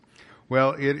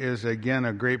Well, it is, again,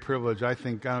 a great privilege. I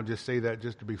think I don't just say that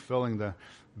just to be filling the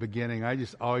beginning. I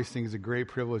just always think it's a great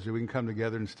privilege that we can come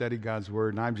together and study God's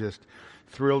Word, and I'm just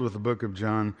thrilled with the book of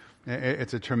John.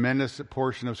 It's a tremendous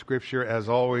portion of Scripture, as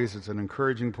always. It's an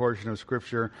encouraging portion of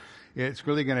Scripture. It's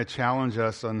really going to challenge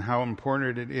us on how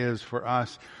important it is for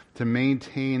us to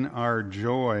maintain our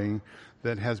joy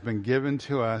that has been given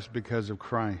to us because of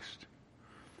Christ.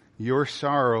 Your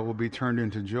sorrow will be turned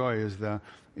into joy is the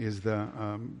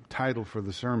title for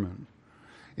the sermon.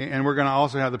 And we're going to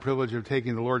also have the privilege of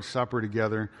taking the Lord's Supper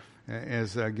together,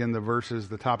 as again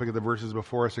the topic of the verses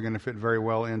before us are going to fit very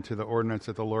well into the ordinance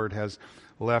that the Lord has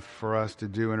left for us to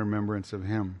do in remembrance of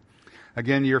Him.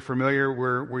 Again, you're familiar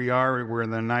where we are. We're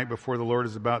in the night before the Lord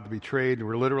is about to be betrayed.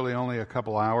 We're literally only a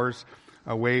couple hours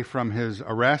away from His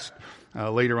arrest.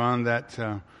 Later on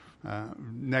that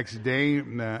next day,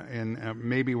 and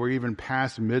maybe we're even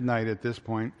past midnight at this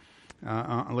point.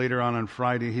 Later on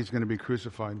Friday, He's going to be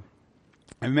crucified.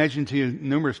 I've mentioned to you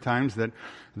numerous times that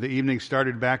the evening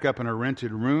started back up in a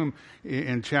rented room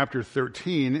in chapter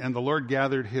 13, and the Lord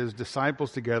gathered His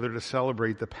disciples together to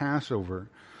celebrate the Passover.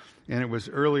 And it was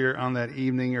earlier on that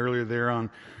evening, earlier there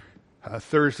on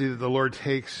Thursday, that the Lord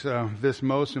takes this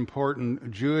most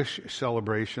important Jewish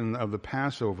celebration of the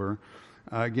Passover,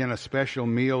 again, a special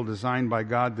meal designed by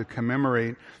God to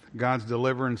commemorate God's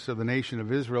deliverance of the nation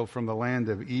of Israel from the land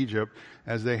of Egypt,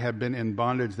 as they had been in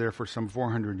bondage there for some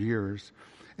 400 years.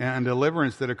 And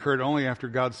deliverance that occurred only after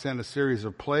God sent a series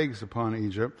of plagues upon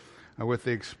Egypt with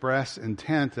the express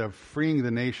intent of freeing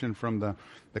the nation from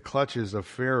the clutches of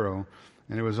Pharaoh.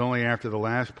 And it was only after the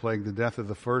last plague, the death of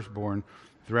the firstborn,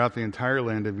 throughout the entire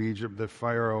land of Egypt, that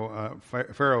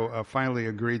Pharaoh finally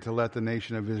agreed to let the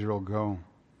nation of Israel go.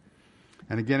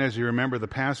 And again, as you remember, the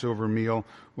Passover meal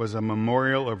was a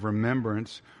memorial of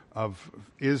remembrance of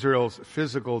Israel's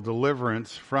physical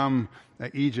deliverance from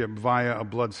Egypt via a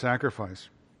blood sacrifice.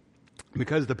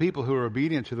 Because the people who were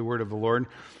obedient to the word of the Lord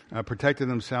protected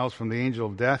themselves from the angel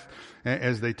of death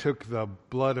as they took the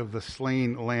blood of the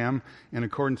slain lamb in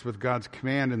accordance with God's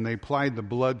command, and they applied the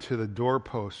blood to the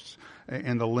doorposts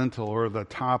and the lintel or the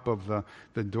top of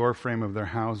the door frame of their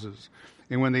houses.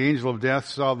 And when the angel of death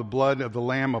saw the blood of the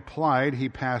lamb applied, he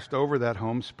passed over that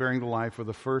home, sparing the life of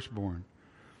the firstborn.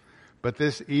 But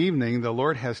this evening, the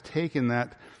Lord has taken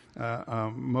that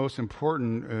most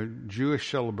important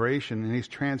Jewish celebration, and He's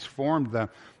transformed the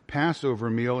Passover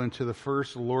meal into the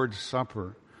first Lord's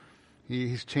Supper.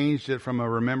 He's changed it from a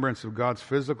remembrance of God's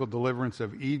physical deliverance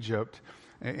of Egypt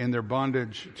and their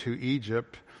bondage to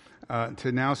Egypt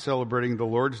to now celebrating the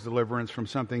Lord's deliverance from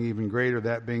something even greater,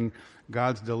 that being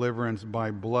God's deliverance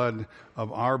by blood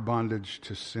of our bondage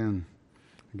to sin.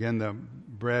 Again, the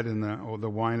bread and the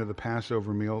wine of the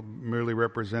Passover meal merely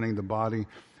representing the body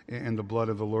and the blood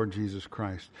of the Lord Jesus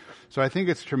Christ. So I think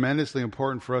it's tremendously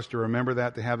important for us to remember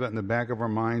that, to have that in the back of our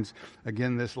minds,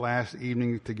 again, this last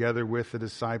evening together with the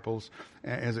disciples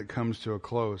as it comes to a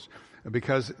close.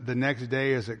 Because the next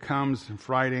day as it comes,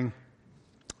 Friday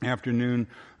afternoon,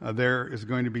 there is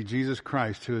going to be Jesus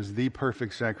Christ, who is the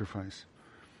perfect sacrifice.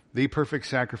 The perfect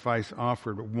sacrifice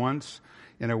offered once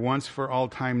in a once-for-all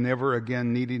time, never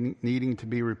again needing to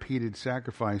be repeated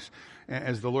sacrifice,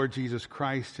 as the Lord Jesus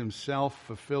Christ Himself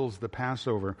fulfills the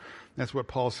Passover. That's what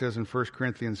Paul says in 1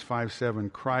 Corinthians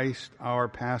 5:7. Christ, our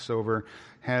Passover,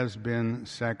 has been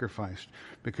sacrificed.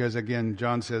 Because again,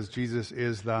 John says Jesus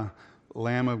is the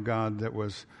Lamb of God that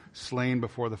was slain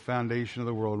before the foundation of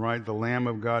the world, right? The Lamb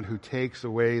of God who takes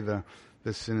away the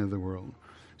sin of the world.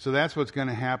 So that's what's going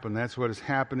to happen. That's what is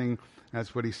happening.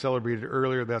 That's what He celebrated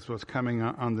earlier. That's what's coming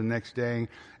on the next day.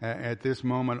 At this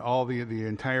moment, all the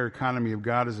entire economy of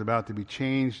God is about to be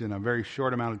changed in a very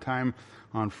short amount of time.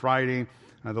 On Friday,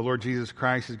 the Lord Jesus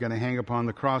Christ is going to hang upon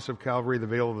the cross of Calvary. The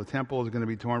veil of the temple is going to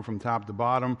be torn from top to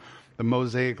bottom. The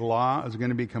Mosaic law is going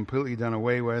to be completely done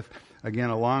away with, again,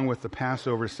 along with the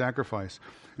Passover sacrifice.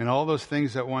 And all those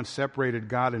things that once separated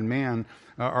God and man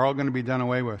are all going to be done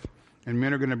away with. And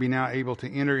men are going to be now able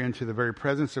to enter into the very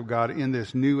presence of God in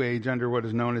this new age under what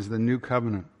is known as the New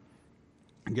Covenant.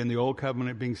 Again, the Old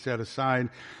Covenant being set aside,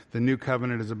 the New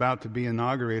Covenant is about to be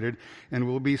inaugurated, and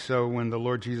will be so when the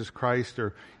Lord Jesus Christ,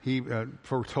 or He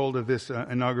foretold of this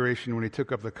inauguration when He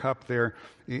took up the cup there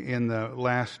in the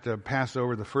last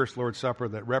Passover, the first Lord's Supper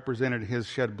that represented His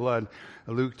shed blood.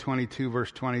 Luke 22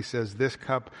 verse 20 says, "This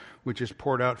cup which is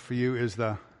poured out for you is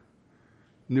the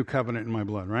new covenant in my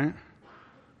blood," right?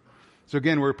 So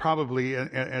again, we're probably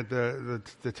at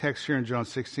the text here in John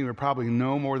 16, we're probably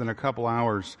no more than a couple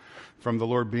hours from the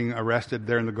Lord being arrested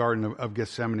there in the Garden of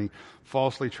Gethsemane,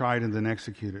 falsely tried and then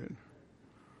executed.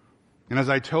 And as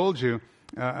I told you,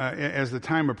 as the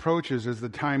time approaches, as the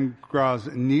time draws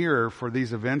nearer for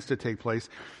these events to take place,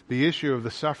 the issue of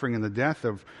the suffering and the death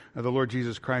of the Lord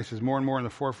Jesus Christ is more and more in the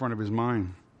forefront of his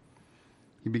mind.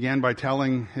 He began by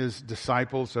telling his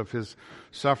disciples of his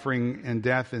suffering and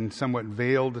death in somewhat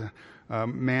veiled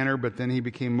manner, but then he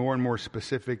became more and more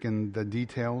specific in the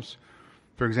details.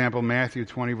 For example, Matthew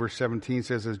 20, verse 17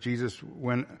 says, as Jesus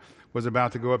was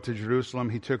about to go up to Jerusalem,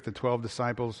 he took the 12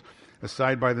 disciples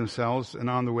aside by themselves, and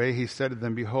on the way he said to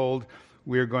them, behold,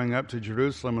 we are going up to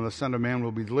Jerusalem, and the Son of Man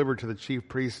will be delivered to the chief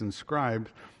priests and scribes,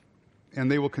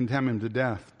 and they will condemn him to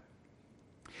death,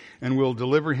 and will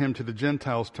deliver him to the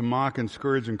Gentiles to mock and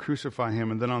scourge and crucify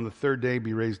him, and then on the third day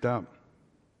be raised up.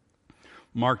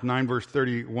 Mark 9, verse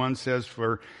 31 says,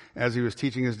 for as he was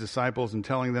teaching his disciples and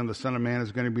telling them the Son of Man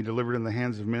is going to be delivered in the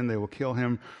hands of men, they will kill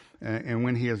him, and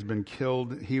when he has been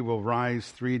killed, he will rise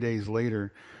 3 days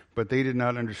later. But they did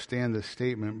not understand this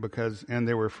statement and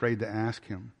they were afraid to ask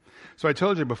him. So I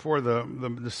told you before,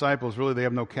 the disciples, really, they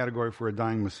have no category for a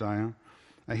dying Messiah.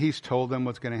 He's told them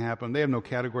what's going to happen. They have no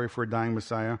category for a dying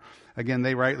Messiah. Again,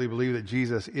 they rightly believe that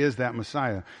Jesus is that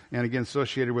Messiah. And again,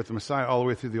 associated with the Messiah all the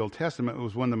way through the Old Testament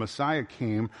was when the Messiah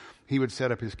came, he would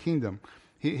set up his kingdom.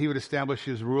 He would establish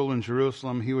his rule in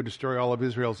Jerusalem. He would destroy all of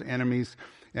Israel's enemies.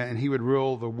 And he would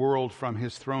rule the world from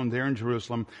his throne there in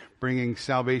Jerusalem, bringing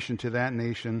salvation to that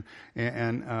nation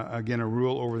and again, a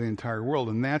rule over the entire world.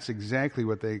 And that's exactly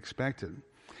what they expected.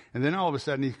 And then all of a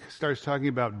sudden he starts talking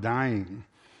about dying.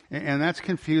 And that's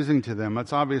confusing to them.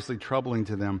 That's obviously troubling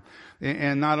to them.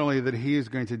 And not only that he is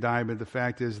going to die, but the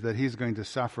fact is that he's going to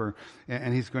suffer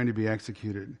and he's going to be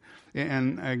executed.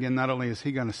 And again, not only is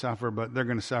he going to suffer, but they're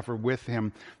going to suffer with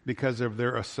him because of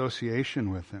their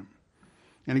association with him.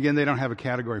 And again, they don't have a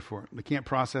category for it. They can't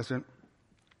process it.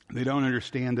 They don't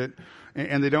understand it.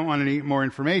 And they don't want any more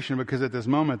information because at this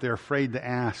moment they're afraid to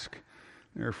ask.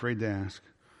 They're afraid to ask.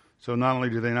 So not only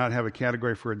do they not have a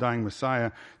category for a dying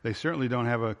Messiah, they certainly don't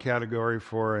have a category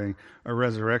for a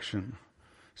resurrection.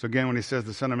 So again, when he says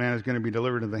the Son of Man is going to be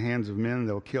delivered into the hands of men,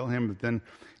 they'll kill him, but then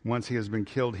once he has been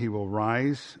killed, he will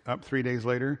rise up 3 days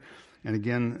later. And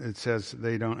again, it says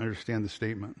they don't understand the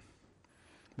statement.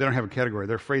 They don't have a category.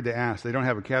 They're afraid to ask. They don't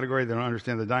have a category. They don't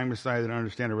understand the dying Messiah. They don't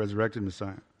understand a resurrected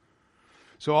Messiah.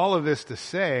 So all of this to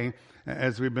say,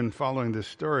 as we've been following this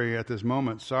story, at this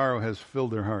moment, sorrow has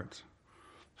filled their hearts.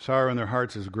 Sorrow in their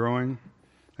hearts is growing.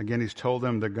 Again, he's told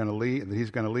them they're going to leave, that he's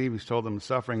going to leave. He's told them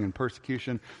suffering and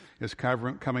persecution is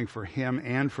coming for him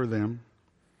and for them.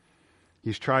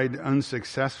 He's tried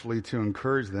unsuccessfully to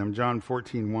encourage them. John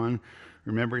 14:1,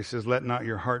 remember, he says, let not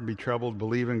your heart be troubled.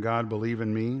 Believe in God, believe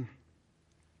in me.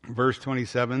 Verse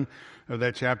 27 of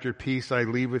that chapter, peace I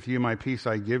leave with you, my peace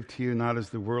I give to you, not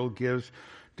as the world gives,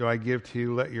 do I give to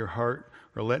you.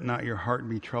 Let not your heart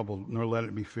be troubled, nor let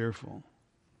it be fearful.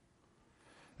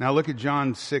 Now look at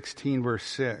John 16, verse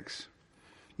 6.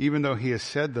 Even though he has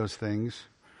said those things,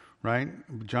 right?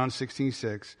 John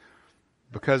 16:6,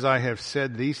 because I have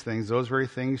said these things, those very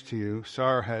things to you,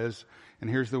 sorrow has, and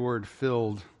here's the word,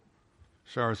 filled.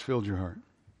 Sorrow has filled your heart.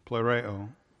 Plereo,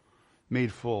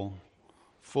 made full.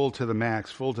 Full to the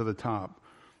max, full to the top,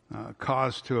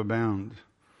 cause to abound.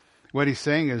 What he's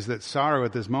saying is that sorrow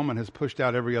at this moment has pushed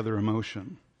out every other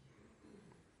emotion.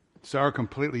 Sorrow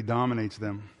completely dominates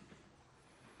them.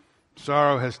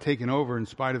 Sorrow has taken over in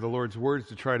spite of the Lord's words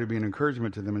to try to be an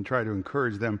encouragement to them and try to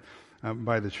encourage them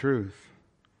by the truth.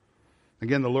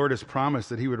 Again, the Lord has promised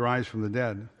that he would rise from the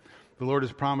dead. The Lord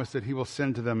has promised that he will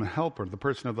send to them a helper, the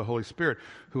person of the Holy Spirit,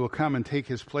 who will come and take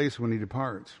his place when he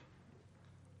departs.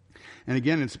 And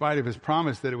again, in spite of his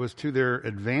promise that it was to their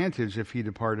advantage if he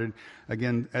departed,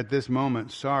 again, at this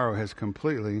moment, sorrow has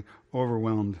completely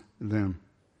overwhelmed them.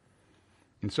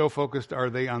 And so focused are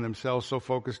they on themselves, so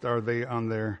focused are they on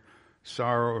their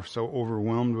sorrow, or so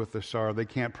overwhelmed with their sorrow, they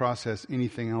can't process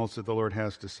anything else that the Lord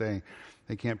has to say.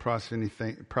 They can't process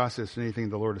anything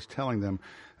the Lord is telling them.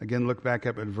 Again, look back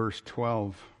up at verse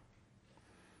 12.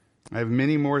 I have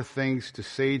many more things to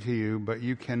say to you, but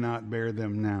you cannot bear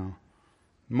them now.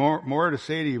 More to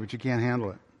say to you, but you can't handle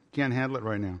it. You can't handle it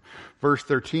right now. Verse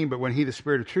 13, but when he, the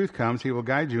Spirit of truth, comes, he will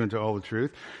guide you into all the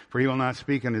truth. For he will not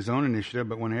speak on his own initiative,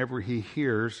 but whenever he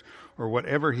hears, or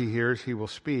whatever he hears, he will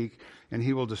speak, and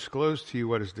he will disclose to you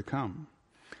what is to come.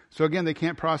 So again, they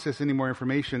can't process any more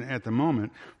information at the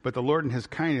moment, but the Lord in his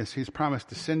kindness, he's promised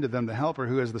to send to them the helper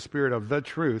who is the Spirit of the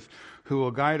truth, who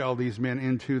will guide all these men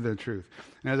into the truth.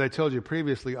 And as I told you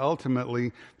previously,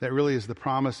 ultimately, that really is the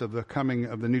promise of the coming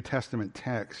of the New Testament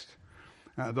text.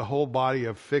 The whole body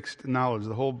of fixed knowledge,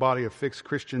 the whole body of fixed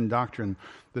Christian doctrine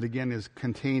that again is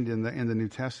contained in the New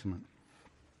Testament.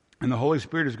 And the Holy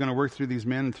Spirit is going to work through these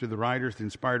men and through the writers, the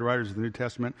inspired writers of the New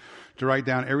Testament, to write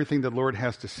down everything that the Lord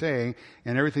has to say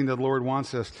and everything that the Lord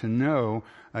wants us to know,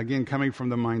 again, coming from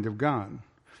the mind of God.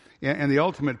 And the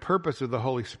ultimate purpose of the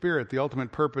Holy Spirit, the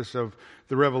ultimate purpose of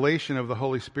the revelation of the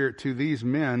Holy Spirit to these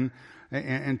men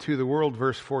and to the world,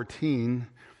 verse 14,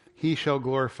 he shall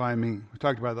glorify me. We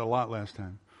talked about that a lot last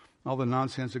time. All the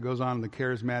nonsense that goes on in the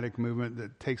charismatic movement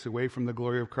that takes away from the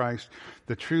glory of Christ,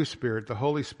 the true Spirit, the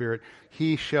Holy Spirit,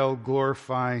 he shall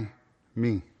glorify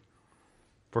me.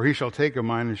 For he shall take of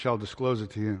mine and shall disclose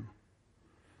it to you.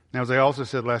 Now, as I also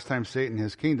said last time, Satan,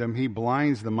 his kingdom, he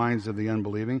blinds the minds of the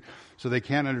unbelieving so they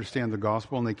can't understand the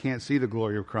gospel and they can't see the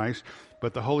glory of Christ.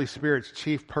 But the Holy Spirit's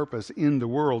chief purpose in the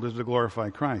world is to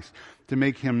glorify Christ, to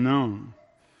make him known,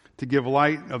 to give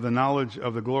light of the knowledge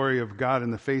of the glory of God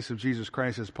in the face of Jesus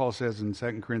Christ, as Paul says in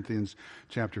 2 Corinthians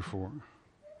chapter 4.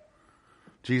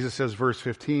 Jesus says, verse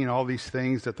 15, all these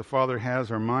things that the Father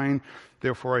has are mine.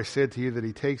 Therefore I said to you that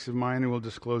he takes of mine and will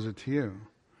disclose it to you.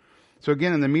 So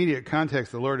again, in the immediate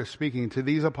context, the Lord is speaking to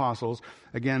these apostles.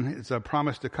 Again, it's a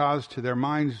promise to cause to their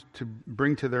minds, to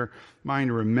bring to their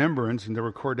mind remembrance and to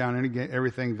record down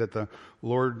everything that the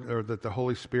Lord or that the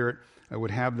Holy Spirit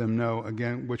would have them know,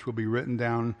 again, which will be written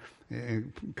down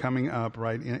coming up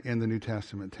right in the New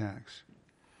Testament text.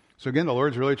 So again, the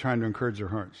Lord's really trying to encourage their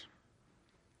hearts.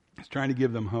 He's trying to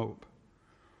give them hope.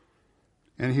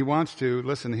 And he wants to,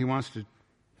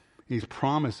 he's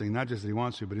promising, not just that he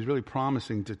wants to, but he's really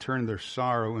promising to turn their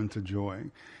sorrow into joy.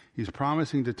 He's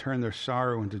promising to turn their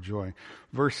sorrow into joy.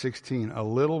 Verse 16, a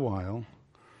little while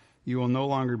you will no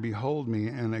longer behold me,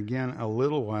 and again a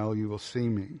little while you will see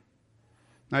me.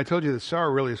 Now, I told you that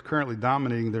sorrow really is currently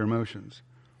dominating their emotions.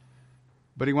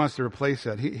 But he wants to replace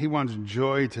that. He wants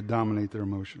joy to dominate their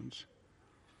emotions.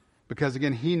 Because,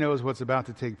 again, he knows what's about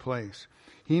to take place.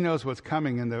 He knows what's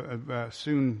coming in the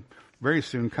very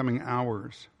soon coming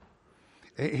hours.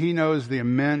 He knows the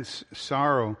immense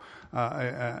sorrow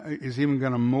is even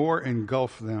going to more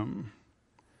engulf them.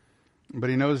 But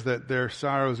he knows that their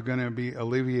sorrow is going to be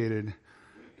alleviated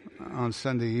on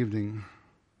Sunday evening.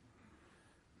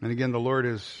 And again, the Lord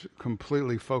is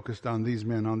completely focused on these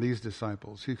men, on these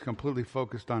disciples. He's completely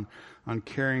focused on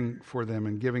caring for them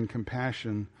and giving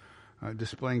compassion,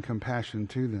 displaying compassion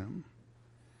to them.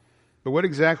 But what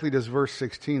exactly does verse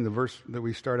 16, the verse that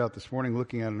we start out this morning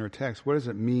looking at in our text, what does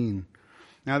it mean?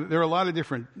 Now, there are a lot of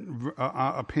different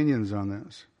opinions on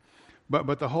this.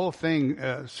 But the whole thing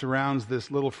surrounds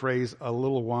this little phrase, a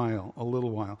little while, a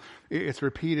little while. It's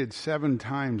repeated 7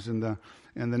 times in the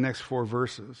next 4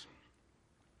 verses.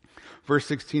 Verse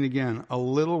 16 again, a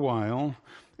little while,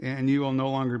 and you will no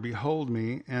longer behold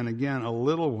me, and again, a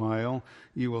little while,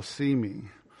 you will see me.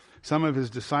 Some of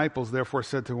his disciples therefore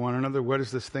said to one another, what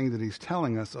is this thing that he's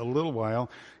telling us? A little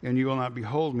while, and you will not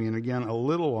behold me, and again, a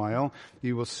little while,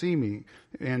 you will see me,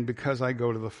 and because I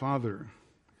go to the Father.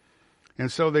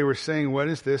 And so they were saying, what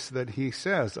is this that he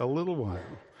says? A little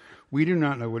while. We do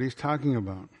not know what he's talking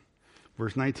about.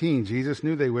 Verse 19, Jesus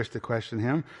knew they wished to question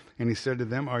him, and he said to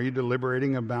them, are you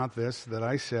deliberating about this that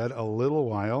I said, a little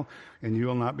while, and you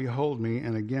will not behold me,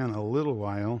 and again, a little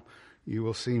while, you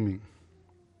will see me.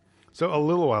 So a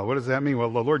little while, what does that mean?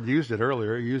 Well, the Lord used it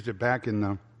earlier. He used it back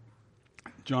in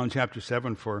John chapter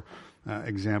 7, for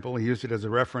example. He used it as a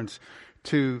reference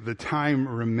to the time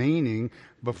remaining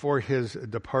before his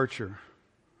departure.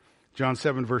 John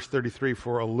 7, verse 33,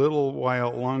 for a little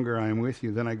while longer I am with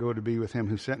you, then I go to be with him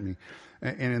who sent me.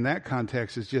 And in that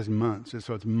context, it's just months.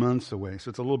 So it's months away. So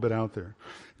it's a little bit out there.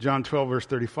 John 12, verse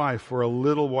 35, for a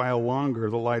little while longer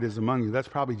the light is among you. That's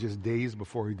probably just days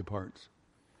before he departs.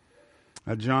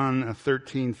 John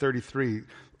 13, 33,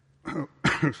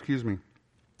 excuse me,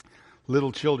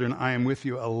 little children, I am with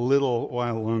you a little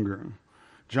while longer.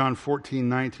 John 14,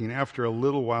 19, after a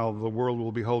little while the world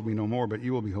will behold me no more, but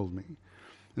you will behold me.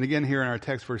 And again here in our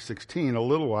text, verse 16, a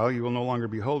little while you will no longer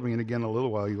behold me, and again a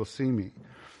little while you will see me.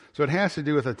 So it has to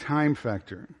do with a time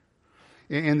factor.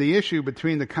 And the issue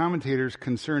between the commentators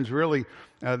concerns really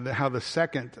how the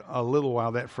second a little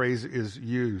while, that phrase is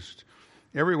used.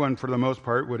 Everyone, for the most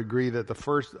part, would agree that the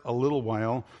first a little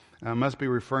while must be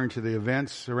referring to the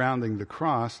events surrounding the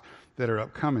cross that are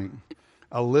upcoming.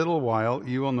 A little while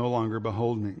you will no longer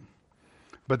behold me.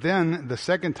 But then the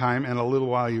second time, and a little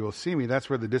while you will see me, that's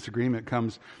where the disagreement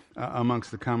comes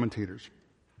amongst the commentators.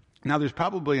 Now, there's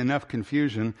probably enough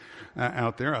confusion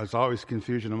out there. There's always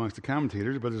confusion amongst the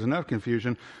commentators, but there's enough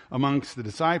confusion amongst the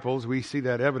disciples. We see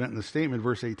that evident in the statement,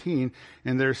 verse 18,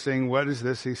 and they're saying, what is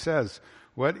this he says?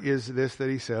 What is this that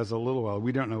he says a little while?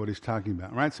 We don't know what he's talking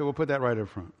about, right? So we'll put that right up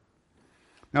front.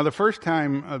 Now, the first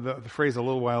time the phrase a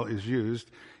little while is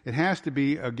used, it has to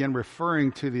be, again,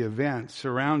 referring to the events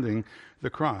surrounding the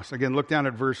cross. Again, look down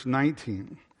at verse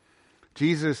 19.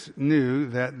 Jesus knew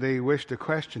that they wished to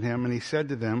question him, and he said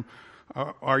to them,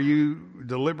 are you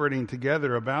deliberating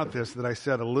together about this, that I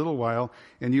said a little while,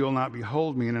 and you will not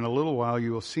behold me, and in a little while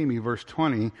you will see me? Verse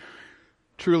 20,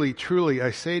 truly, truly,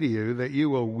 I say to you that you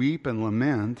will weep and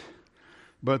lament,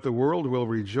 but the world will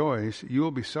rejoice. You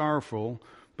will be sorrowful,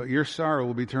 but your sorrow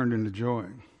will be turned into joy.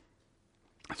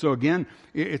 So again,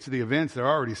 it's the events that are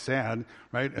already sad,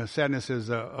 right? Sadness has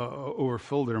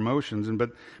overfilled their emotions,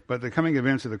 but the coming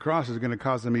events of the cross is going to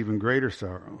cause them even greater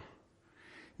sorrow.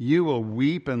 You will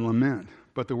weep and lament,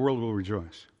 but the world will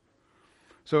rejoice.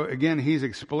 So again, he's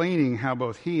explaining how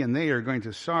both he and they are going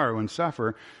to sorrow and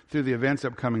suffer through the events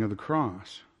upcoming of the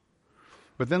cross.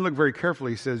 But then look very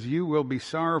carefully. He says, you will be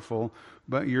sorrowful,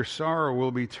 but your sorrow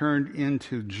will be turned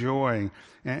into joy.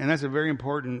 And that's a very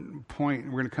important point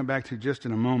we're going to come back to just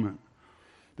in a moment.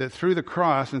 That through the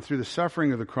cross and through the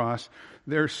suffering of the cross,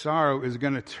 their sorrow is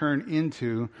going to turn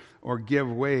into or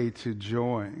give way to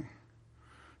joy.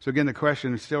 So again, the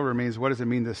question still remains, what does it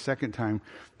mean the second time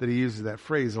that he uses that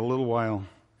phrase, a little while?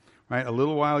 Right? A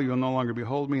little while you'll no longer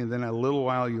behold me, and then a little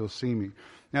while you'll see me.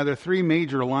 Now, there are three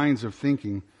major lines of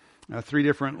thinking, three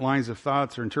different lines of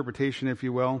thoughts or interpretation, if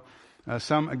you will.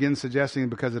 Some, again, suggesting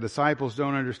because the disciples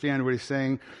don't understand what he's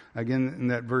saying, again, in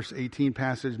that verse 18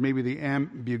 passage, maybe the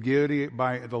ambiguity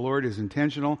by the Lord is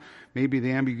intentional. Maybe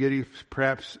the ambiguity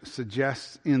perhaps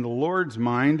suggests in the Lord's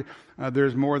mind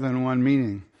there's more than one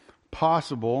meaning.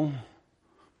 Possible,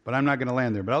 but I'm not going to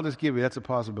land there. But I'll just give you, that's a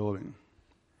possibility.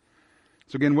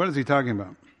 So again, what is he talking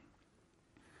about?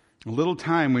 A little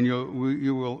time when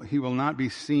he will not be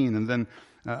seen, and then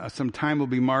some time will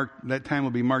be marked. That time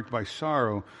will be marked by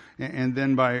sorrow, and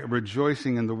then by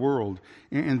rejoicing in the world.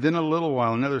 And then a little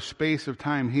while, another space of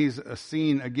time, he's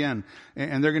seen again,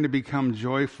 and they're going to become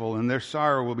joyful, and their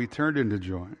sorrow will be turned into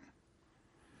joy.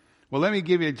 Well, let me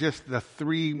give you just the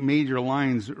three major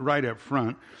lines right up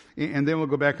front, and then we'll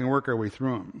go back and work our way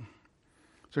through them.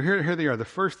 So here they are. The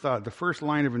first thought, the first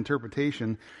line of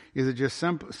interpretation is it just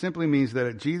simply means that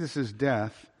at Jesus'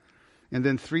 death, and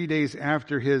then 3 days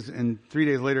after his, and 3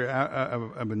 days later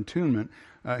of entombment,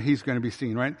 he's going to be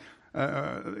seen, right?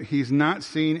 He's not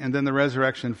seen, and then the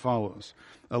resurrection follows.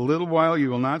 A little while you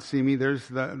will not see me. There's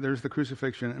the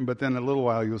crucifixion, but then a little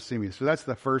while you'll see me. So that's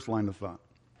the first line of thought.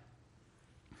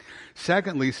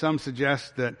 Secondly, some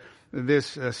suggest that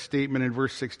this statement in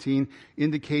verse 16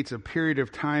 indicates a period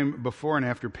of time before and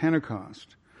after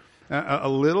Pentecost. A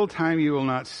little time you will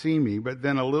not see me, but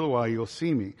then a little while you'll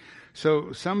see me.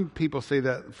 So some people say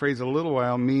that phrase a little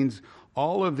while means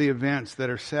all of the events that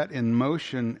are set in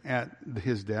motion at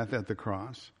his death at the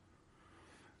cross.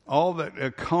 All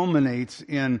that culminates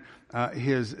in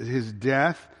his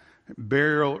death,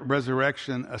 burial,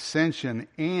 resurrection, ascension,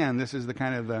 and this is the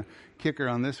kind of the kicker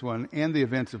on this one, and the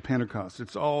events of Pentecost.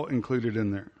 It's all included in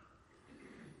there.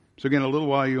 So again, a little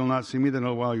while you will not see me, then a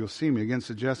little while you'll see me. Again,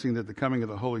 suggesting that the coming of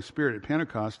the Holy Spirit at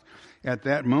Pentecost, at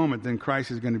that moment, then Christ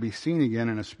is going to be seen again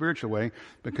in a spiritual way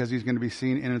because he's going to be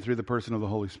seen in and through the person of the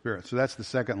Holy Spirit. So that's the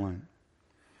second line.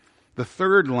 The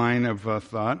third line of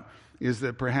thought is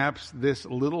that perhaps this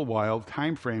little while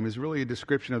time frame is really a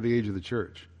description of the age of the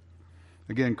church.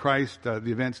 Again, Christ, the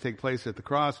events take place at the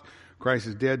cross. Christ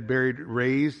is dead, buried,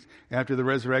 raised after the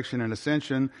resurrection and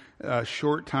ascension. A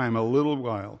short time, a little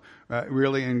while,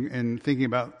 really in thinking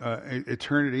about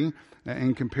eternity.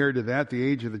 And compared to that, the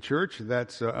age of the church,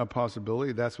 that's a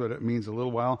possibility. That's what it means, a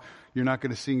little while. You're not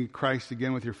going to see Christ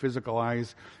again with your physical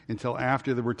eyes until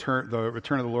after the return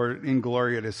of the Lord in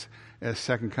glory at his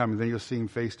second coming. Then you'll see him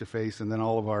face to face, and then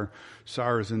all of our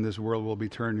sorrows in this world will be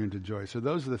turned into joy. So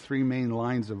those are the three main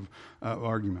lines of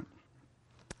argument.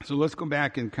 So let's go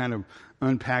back and kind of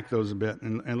unpack those a bit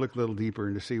and look a little deeper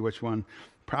and to see which one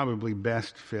probably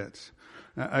best fits.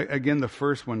 Again, the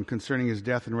first one concerning his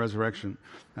death and resurrection.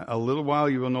 A little while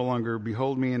you will no longer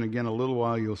behold me, and again, a little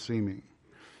while you'll see me.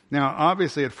 Now,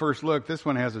 obviously, at first look, this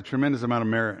one has a tremendous amount of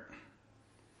merit.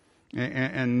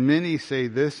 And many say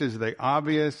this is the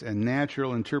obvious and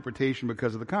natural interpretation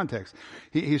because of the context.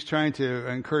 He's trying to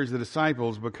encourage the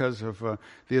disciples because of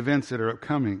the events that are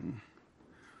upcoming.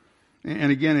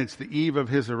 And again, it's the eve of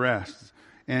his arrest.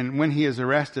 And when he is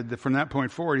arrested, from that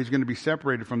point forward, he's going to be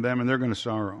separated from them and they're going to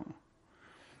sorrow.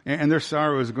 And their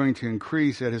sorrow is going to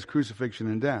increase at his crucifixion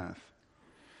and death.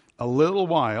 A little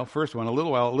while, first one, a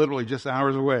little while, literally just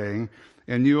hours away,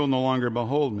 and you will no longer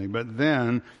behold me. But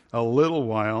then, a little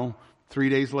while, 3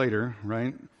 days later,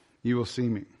 right, you will see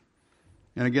me.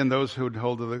 And again, those who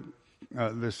hold to the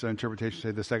this interpretation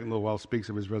say the second little while speaks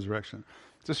of his resurrection.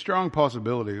 It's a strong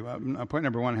possibility. Point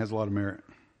number one has a lot of merit.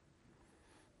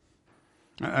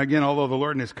 Again, although the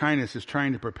Lord in his kindness is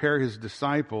trying to prepare his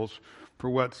disciples for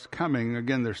what's coming,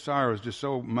 again, their sorrow is just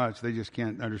so much they just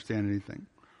can't understand anything.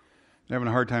 They're having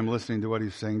a hard time listening to what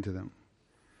he's saying to them.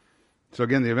 So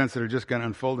again, the events that are just going to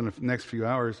unfold in the next few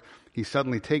hours, he's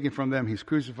suddenly taken from them, he's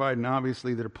crucified, and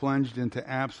obviously they're plunged into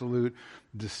absolute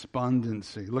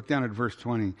despondency. Look down at verse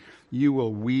 20. You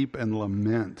will weep and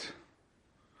lament.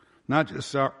 Not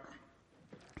just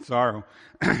sorrow.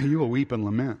 You will weep and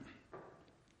lament.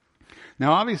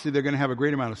 Now, obviously, they're going to have a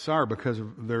great amount of sorrow because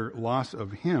of their loss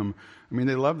of him. I mean,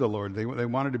 they loved the Lord. They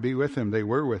wanted to be with him. They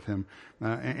were with him.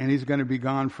 And he's going to be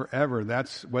gone forever.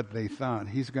 That's what they thought.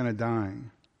 He's going to die.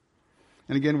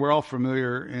 And again, we're all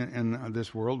familiar in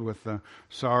this world with the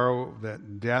sorrow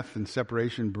that death and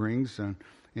separation brings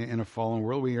in a fallen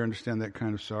world. We understand that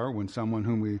kind of sorrow when someone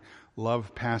whom we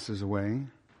love passes away.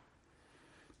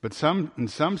 But in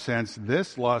some sense,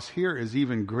 this loss here is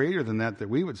even greater than that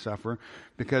we would suffer,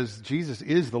 because Jesus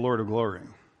is the Lord of glory.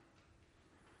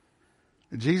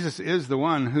 Jesus is the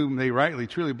one whom they rightly,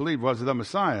 truly believed was the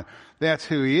Messiah. That's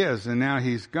who he is, and now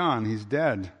he's gone. He's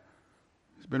dead.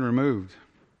 He's been removed.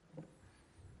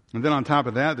 And then on top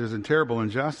of that, there's a terrible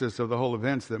injustice of the whole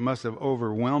events that must have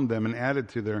overwhelmed them and added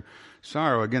to their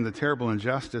sorrow. Again, the terrible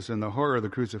injustice and the horror of the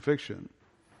crucifixion.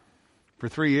 For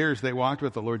 3 years, they walked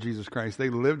with the Lord Jesus Christ. They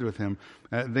lived with him.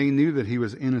 They knew that he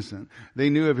was innocent.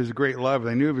 They knew of his great love.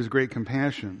 They knew of his great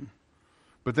compassion.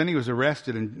 But then he was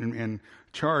arrested and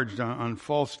charged on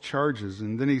false charges.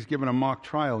 And then he's given a mock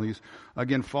trial. He's,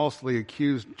 again, falsely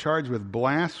accused, charged with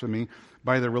blasphemy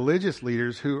by the religious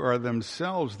leaders who are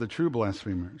themselves the true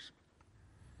blasphemers.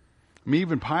 I mean,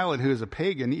 even Pilate, who is a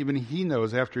pagan, even he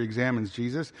knows after he examines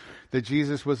Jesus that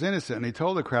Jesus was innocent. And he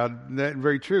told the crowd that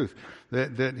very truth,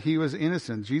 that he was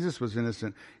innocent. Jesus was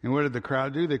innocent. And what did the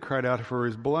crowd do? They cried out for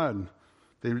his blood.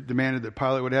 They demanded that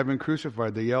Pilate would have him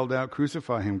crucified. They yelled out,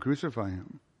 crucify him, crucify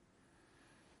him.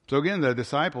 So again, the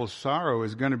disciples' sorrow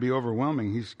is going to be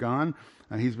overwhelming. He's gone.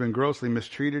 He's been grossly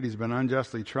mistreated. He's been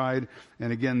unjustly tried.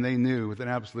 And again, they knew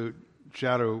without a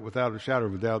shadow of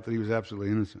a doubt that he was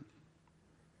absolutely innocent.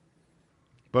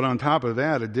 But on top of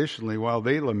that, additionally, while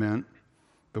they lament,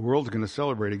 the world's going to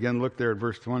celebrate. Again, look there at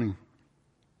verse 20.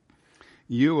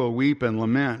 You will weep and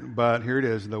lament, but here it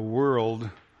is, the world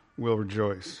will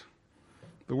rejoice.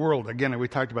 The world, again, we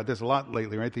talked about this a lot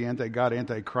lately, right? The anti-God,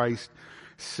 anti-Christ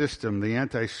system, the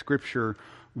anti-Scripture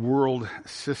world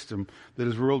system that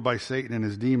is ruled by Satan and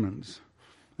his demons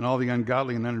and all the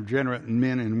ungodly and unregenerate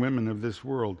men and women of this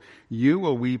world. You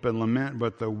will weep and lament,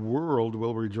 but the world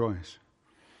will rejoice.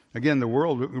 Again, the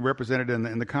world represented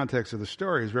in the context of the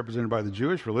story is represented by the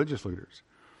Jewish religious leaders.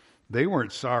 They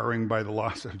weren't sorrowing by the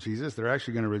loss of Jesus. They're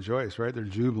actually going to rejoice, right? They're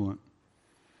jubilant.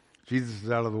 Jesus is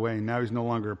out of the way. Now he's no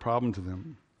longer a problem to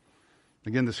them.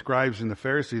 Again, the scribes and the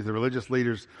Pharisees, the religious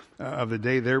leaders of the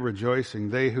day, they're rejoicing.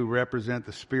 They who represent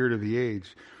the spirit of the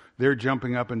age, they're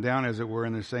jumping up and down, as it were,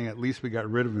 and they're saying, at least we got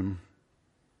rid of him.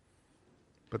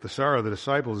 But the sorrow of the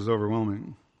disciples is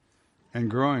overwhelming and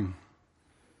growing.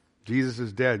 Jesus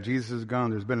is dead. Jesus is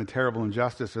gone. There's been a terrible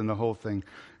injustice in the whole thing.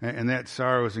 And that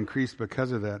sorrow is increased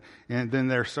because of that. And then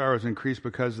their sorrow is increased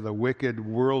because of the wicked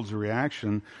world's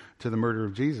reaction to the murder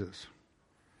of Jesus.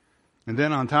 And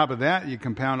then on top of that, you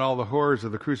compound all the horrors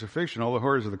of the crucifixion, all the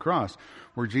horrors of the cross,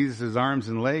 where Jesus' arms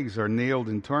and legs are nailed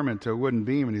in torment to a wooden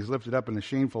beam, and he's lifted up in a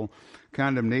shameful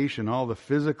condemnation, all the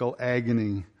physical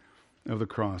agony of the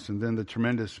cross. And then the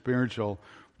tremendous spiritual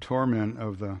torment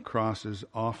of the cross is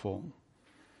awful.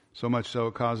 So much so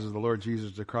it causes the Lord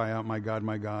Jesus to cry out, my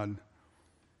God,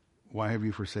 why have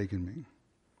you forsaken me?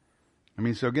 I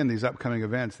mean, so again, these upcoming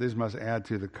events, this must add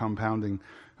to the compounding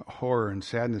horror and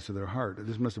sadness of their heart.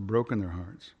 This must have broken their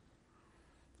hearts.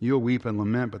 You'll weep and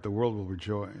lament, but the world will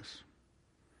rejoice.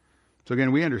 So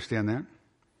again, we understand that.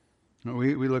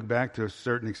 We look back to a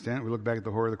certain extent. We look back at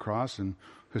the horror of the cross, and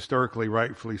historically,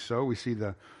 rightfully so, we see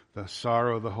the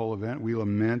sorrow of the whole event. We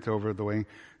lament over the way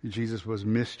Jesus was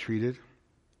mistreated,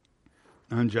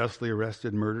 unjustly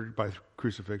arrested, murdered by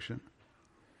crucifixion.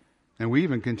 And we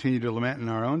even continue to lament in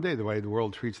our own day the way the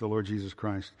world treats the Lord Jesus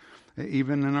Christ.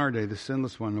 Even in our day, the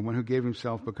sinless one, the one who gave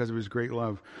himself because of his great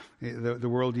love, the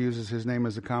world uses his name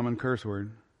as a common curse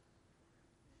word.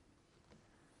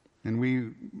 And we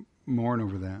mourn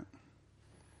over that.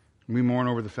 We mourn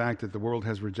over the fact that the world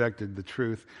has rejected the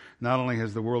truth. Not only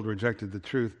has the world rejected the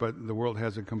truth, but the world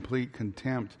has a complete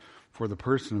contempt for the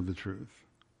person of the truth.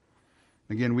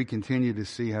 Again, we continue to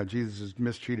see how Jesus is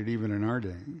mistreated even in our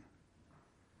day.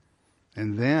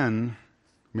 And then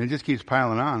I mean, it just keeps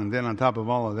piling on. And then on top of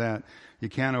all of that, you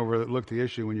can't overlook the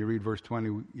issue when you read verse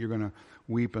 20. You're going to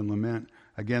weep and lament.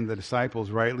 Again, the disciples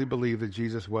rightly believed that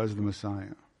Jesus was the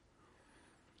Messiah.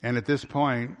 And at this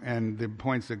point, and the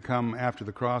points that come after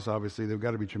the cross, obviously, they've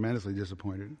got to be tremendously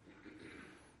disappointed.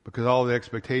 Because all the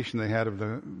expectation they had of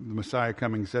the Messiah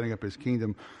coming, setting up his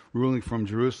kingdom, ruling from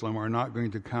Jerusalem, are not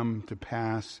going to come to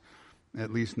pass,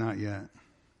 at least not yet.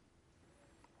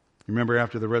 Remember,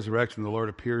 after the resurrection, the Lord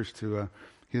appears to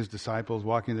his disciples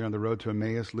walking there on the road to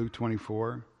Emmaus, Luke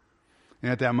 24.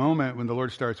 And at that moment, when the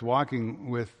Lord starts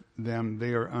walking with them,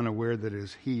 they are unaware that it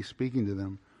is he speaking to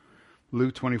them.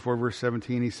 Luke 24, verse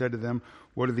 17, he said to them,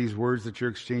 "What are these words that you're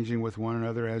exchanging with one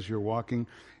another as you're walking?"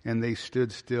 And they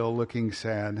stood still, looking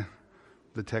sad,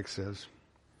 the text says.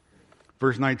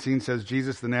 Verse 19 says,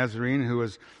 "Jesus the Nazarene, who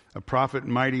was a prophet,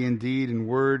 mighty in deed and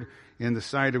word in the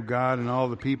sight of God and all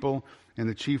the people, and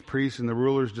the chief priests and the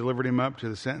rulers delivered him up to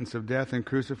the sentence of death and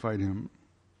crucified him."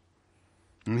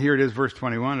 And here it is, verse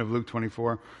 21 of Luke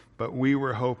 24, "But we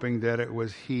were hoping that it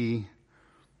was he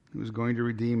who was going to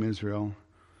redeem Israel.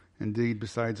 Indeed,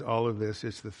 besides all of this,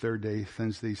 it's the third day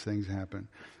since these things happened."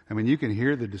 I mean, you can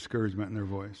hear the discouragement in their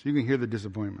voice. You can hear the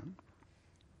disappointment.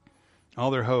 All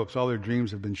their hopes, all their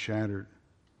dreams have been shattered.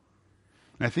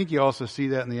 And I think you also see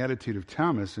that in the attitude of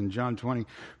Thomas in John 20,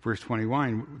 verse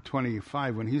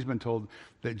 25, when he's been told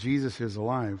that Jesus is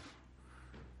alive.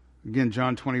 Again,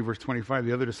 John 20, verse 25,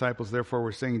 the other disciples therefore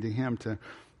were saying to him, to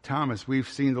Thomas, "We've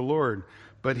seen the Lord."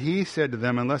 But he said to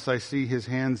them, "Unless I see his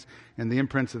hands and the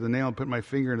imprints of the nail, and put my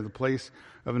finger into the place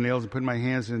of the nails, and put my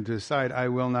hands into his side, I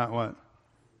will not" what?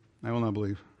 "I will not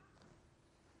believe."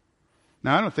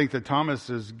 Now, I don't think that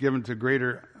Thomas is given to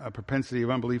greater propensity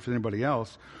of unbelief than anybody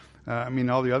else.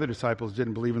 All the other disciples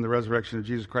didn't believe in the resurrection of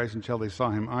Jesus Christ until they saw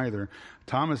him either.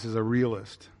 Thomas is a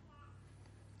realist.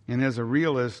 And as a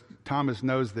realist, Thomas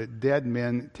knows that dead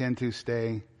men tend to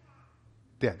stay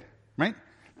dead, right?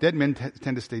 Dead men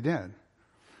tend to stay dead.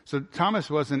 So Thomas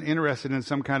wasn't interested in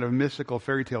some kind of mystical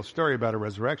fairy tale story about a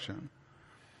resurrection.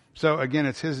 So again,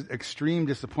 it's his extreme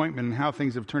disappointment in how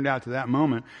things have turned out to that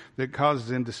moment that causes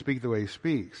him to speak the way he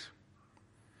speaks.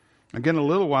 Again, a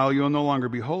little while you will no longer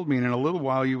behold me, and in a little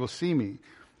while you will see me.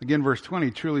 Again, verse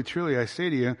 20, "Truly, truly, I say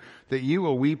to you that you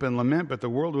will weep and lament, but the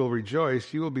world will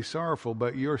rejoice. You will be sorrowful,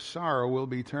 but your sorrow will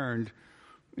be turned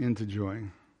into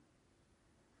joy."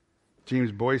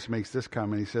 James Boyce makes this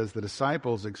comment. He says, "The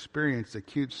disciples experienced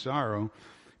acute sorrow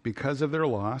because of their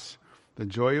loss, the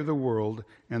joy of the world,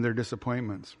 and their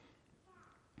disappointments.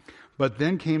 But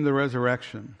then came the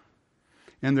resurrection,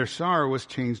 and their sorrow was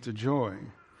changed to joy.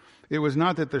 It was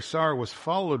not that their sorrow was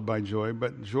followed by joy,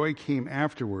 but joy came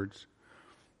afterwards.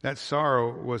 That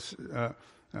sorrow was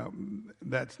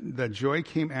that joy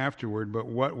came afterward, but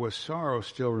what was sorrow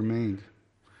still remained.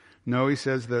 No," he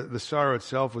says, the sorrow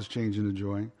itself was changed into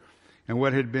joy. And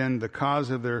what had been the cause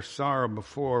of their sorrow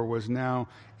before was now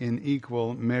in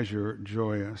equal measure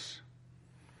joyous.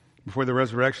 Before the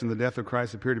resurrection, the death of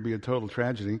Christ appeared to be a total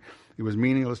tragedy. It was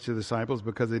meaningless to the disciples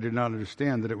because they did not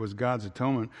understand that it was God's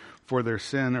atonement for their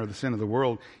sin or the sin of the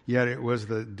world. Yet it was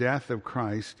the death of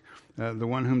Christ, the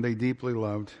one whom they deeply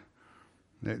loved,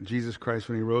 that Jesus Christ,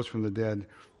 when he rose from the dead,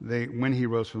 they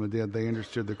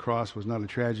understood the cross was not a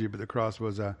tragedy, but the cross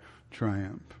was a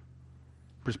triumph.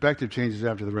 Perspective changes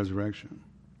after the resurrection.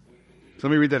 So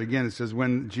let me read that again. It says,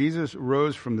 when Jesus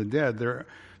rose from the dead,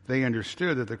 they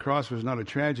understood that the cross was not a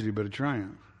tragedy, but a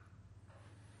triumph.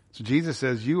 So Jesus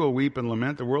says, "You will weep and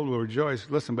lament, the world will rejoice."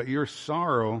 Listen, but your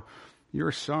sorrow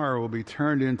will be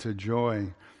turned into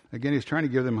joy. Again, he's trying to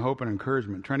give them hope and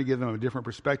encouragement, trying to give them a different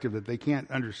perspective that they can't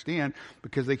understand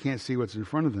because they can't see what's in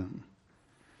front of them.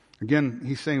 Again,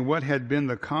 he's saying what had been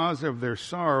the cause of their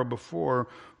sorrow before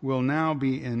will now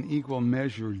be in equal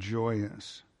measure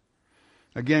joyous.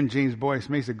 Again, James Boyce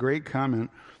makes a great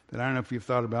comment that I don't know if you've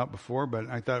thought about before, but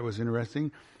I thought it was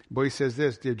interesting. Boyce says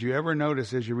this: "Did you ever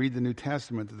notice as you read the New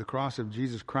Testament that the cross of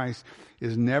Jesus Christ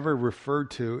is never referred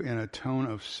to in a tone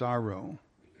of sorrow?"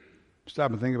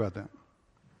 Stop and think about that.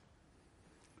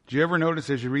 Do you ever notice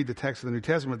as you read the text of the New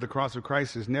Testament, the cross of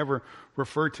Christ is never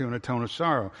referred to in a tone of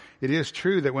sorrow? It is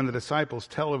true that when the disciples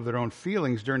tell of their own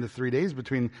feelings during the 3 days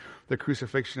between the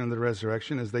crucifixion and the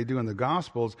resurrection, as they do in the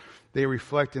Gospels, they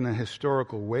reflect in a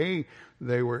historical way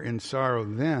they were in sorrow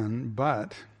then,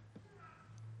 but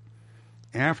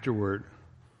afterward,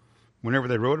 whenever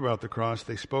they wrote about the cross,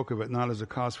 they spoke of it not as a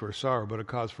cause for sorrow, but a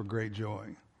cause for great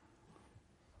joy.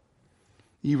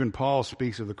 Even Paul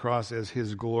speaks of the cross as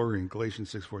his glory in Galatians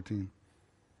 6:14.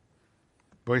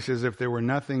 Boyce says, if there were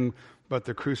nothing but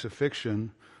the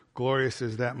crucifixion, glorious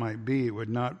as that might be, we would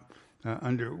not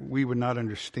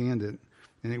understand it.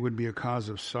 and it would be a cause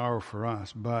of sorrow for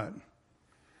us. But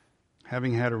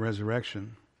having had a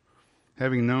resurrection,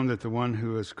 having known that the one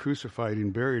who was crucified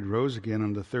and buried rose again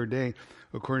on the third day,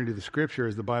 according to the Scripture,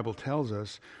 as the Bible tells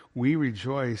us, we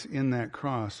rejoice in that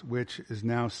cross, which is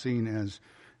now seen as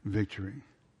victory.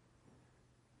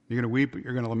 You're going to weep,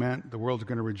 you're going to lament, the world's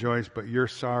going to rejoice, but your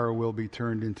sorrow will be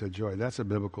turned into joy. That's a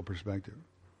biblical perspective.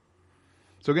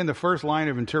 So again, the first line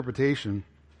of interpretation,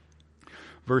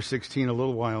 verse 16, a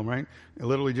little while, right?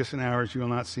 Literally just in hours, you will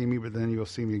not see me, but then you will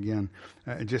see me again.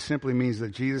 It just simply means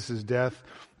that Jesus' death,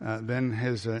 then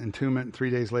his entombment, 3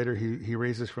 days later, he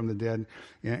raises from the dead,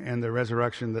 and the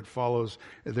resurrection that follows,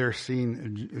 they see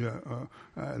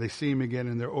him again,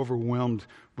 and they're overwhelmed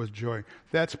with joy.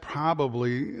 That's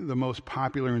probably the most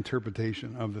popular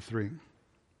interpretation of the three.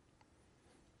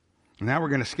 Now we're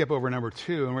going to skip over number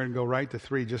 2, and we're going to go right to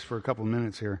 3 just for a couple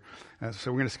minutes here.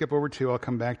 So we're going to skip over 2. I'll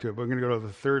come back to it. But we're going to go to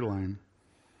the third line.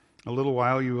 A little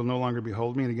while you will no longer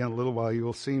behold me, and again a little while you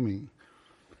will see me.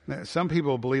 Now, some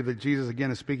people believe that Jesus, again,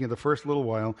 is speaking of the first little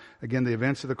while, again, the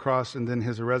events of the cross, and then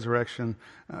his resurrection,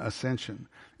 ascension.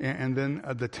 And then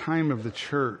the time of the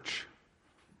church.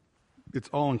 It's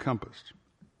all encompassed.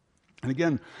 And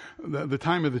again, the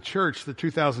time of the church, the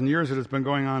 2,000 years that it's been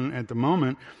going on at the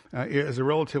moment, is a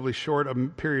relatively short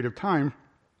period of time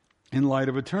in light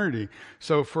of eternity.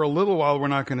 So for a little while, we're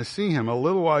not going to see him. A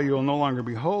little while, you will no longer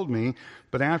behold me.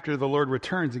 But after the Lord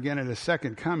returns again at his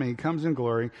second coming, he comes in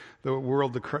glory, the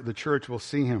world, the church will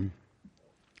see him.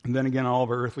 And then again, all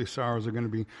of our earthly sorrows are going to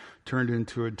be turned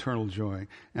into eternal joy.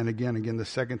 And again, the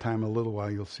second time, a little while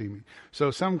you'll see me.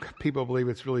 So some people believe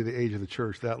it's really the age of the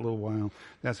church, that little while.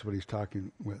 That's what he's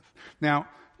talking with. Now,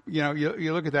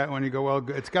 you look at that one, you go, well,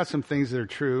 it's got some things that are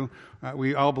true.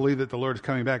 We all believe that the Lord is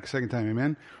coming back a second time,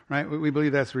 amen? Right? We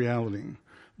believe that's reality.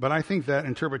 But I think that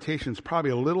interpretation is probably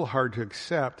a little hard to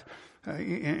accept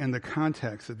in the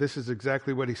context, that this is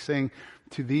exactly what he's saying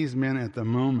to these men at the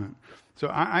moment. So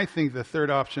I think the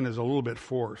third option is a little bit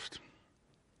forced.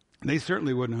 They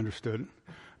certainly wouldn't have understood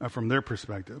from their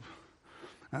perspective,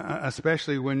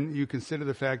 especially when you consider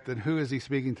the fact that who is he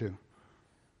speaking to?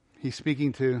 He's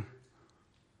speaking to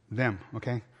them,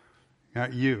 okay?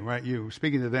 You, right? You.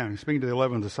 Speaking to them. He's speaking to the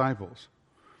 11 disciples.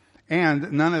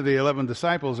 And none of the 11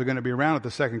 disciples are going to be around at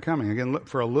the second coming. Again,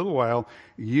 for a little while,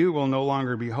 you will no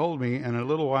longer behold me, and in a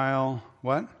little while,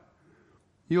 what?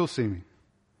 You'll see me.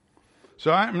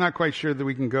 So I'm not quite sure that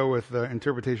we can go with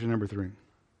interpretation number 3.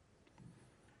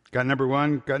 Got number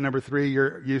 1, got number 3.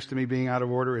 You're used to me being out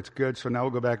of order. It's good. So now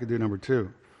we'll go back and do number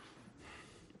 2.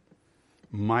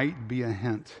 Might be a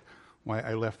hint why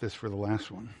I left this for the last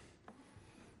one.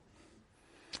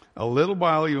 A little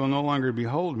while you will no longer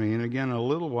behold me, and again, a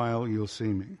little while you'll see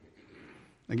me.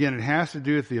 Again, it has to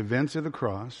do with the events of the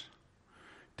cross,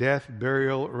 death,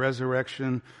 burial,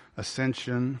 resurrection,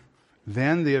 ascension,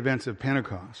 then the events of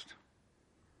Pentecost.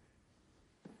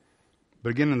 But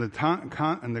again, in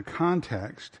the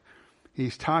context,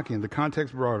 he's talking, the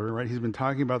context broader, right? He's been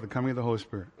talking about the coming of the Holy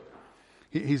Spirit.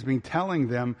 He's been telling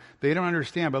them, they don't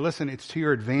understand, but listen, it's to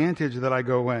your advantage that I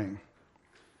go away.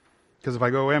 Because if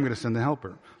I go away, I'm going to send the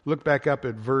helper. Look back up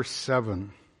at verse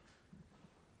 7.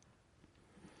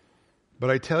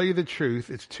 But I tell you the truth,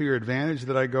 it's to your advantage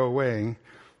that I go away,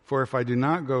 for if I do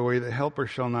not go away, the helper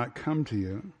shall not come to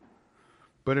you.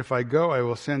 But if I go, I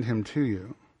will send him to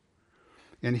you.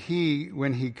 And he,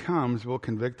 when he comes, will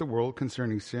convict the world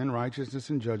concerning sin,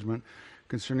 righteousness, and judgment.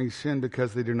 Concerning sin,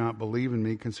 because they do not believe in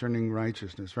me. Concerning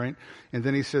righteousness, right? And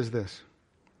then he says this,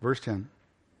 verse 10.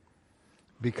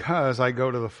 Because I go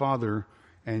to the Father,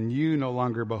 and you no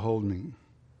longer behold me.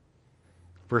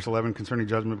 Verse 11, concerning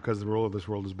judgment, because the rule of this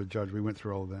world is but judged. We went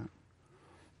through all of that.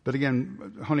 But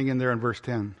again, honing in there in verse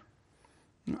 10.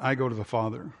 I go to the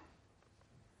Father.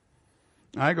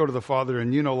 I go to the Father,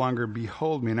 and you no longer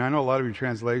behold me. And I know a lot of your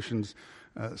translations,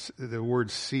 the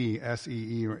word see,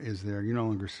 S-E-E, is there. You no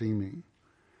longer see me.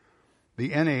 The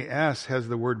NAS has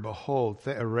the word behold.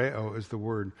 Theoreo is the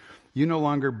word. You no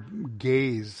longer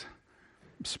gaze,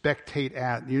 spectate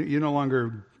at. You no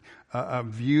longer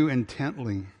view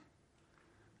intently,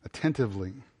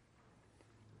 attentively.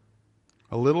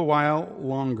 A little while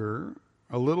longer,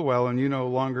 and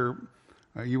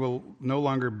you will no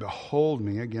longer behold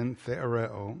me, again,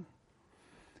 theoreo.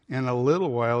 And a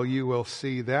little while you will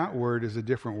see. That word is a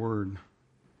different word.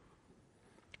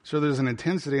 So there's an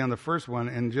intensity on the first one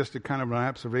and just a kind of an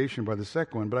observation by the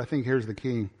second one. But I think here's the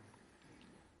key.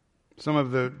 Some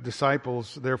of the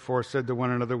disciples, therefore, said to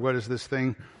one another, what is this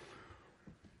thing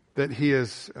that he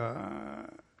is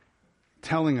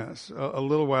telling us, a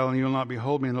little while and you will not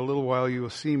behold me, in a little while you will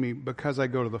see me, because I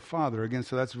go to the Father. Again,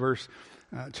 so that's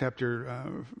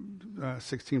chapter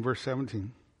 16, verse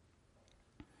 17.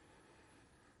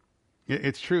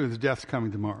 It's true his death's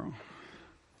coming tomorrow.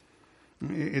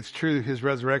 It's true his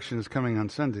resurrection is coming on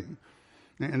Sunday.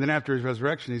 And then after his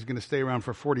resurrection, he's going to stay around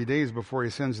for 40 days before he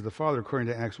ascends to the Father, according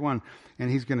to Acts 1, and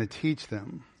he's going to teach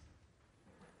them.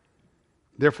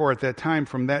 Therefore, at that time,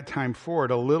 from that time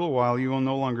forward, a little while, you will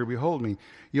no longer behold me.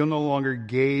 You'll no longer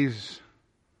gaze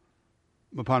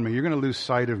upon me. You're going to lose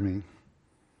sight of me.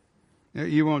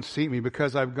 You won't see me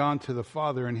because I've gone to the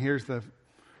Father, and here's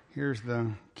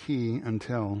the key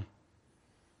until.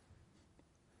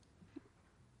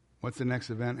 What's the next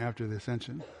event after the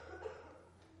ascension?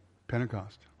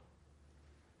 Pentecost.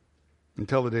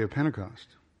 Until the day of Pentecost.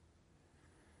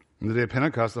 On the day of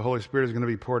Pentecost, the Holy Spirit is going to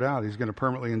be poured out. He's going to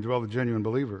permanently indwell the genuine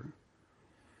believer.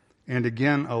 And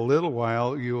again, a little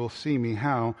while, you will see me.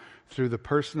 How? Through the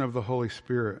person of the Holy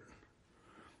Spirit.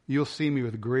 You'll see me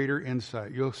with greater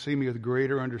insight. You'll see me with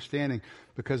greater understanding,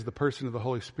 because the person of the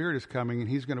Holy Spirit is coming, and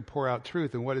he's going to pour out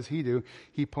truth. And what does he do?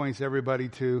 He points everybody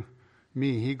to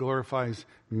me. He glorifies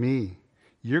me.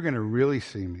 You're going to really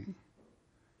see me.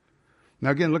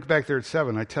 Now again, look back there at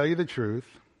 7. I tell you the truth.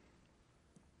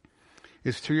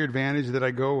 It's to your advantage that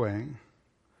I go away.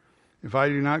 If I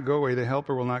do not go away, the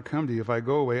Helper will not come to you. If I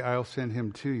go away, I'll send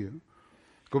him to you.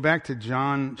 Go back to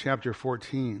John chapter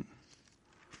 14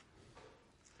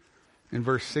 in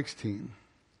verse 16.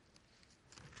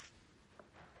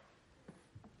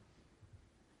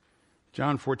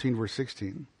 John 14, verse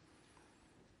 16.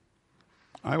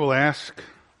 I will ask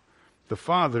the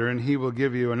Father, and he will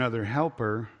give you another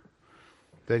helper,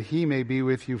 that he may be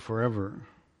with you forever.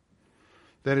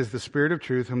 That is the Spirit of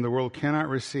truth, whom the world cannot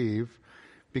receive,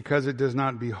 because it does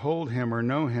not behold him or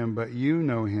know him, but you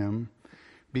know him,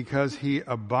 because he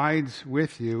abides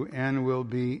with you and will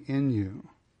be in you.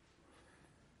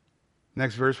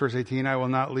 Next verse, verse 18, I will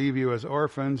not leave you as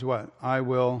orphans. What? I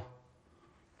will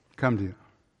come to you.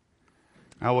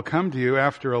 I will come to you.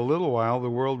 After a little while, the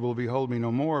world will behold me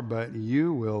no more, but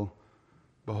you will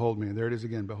behold me. There it is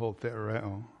again. Behold,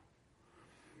 Theoreo.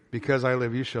 Because I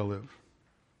live, you shall live.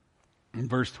 In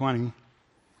verse 20,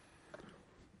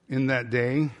 in that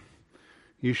day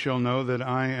you shall know that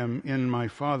I am in my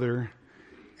Father,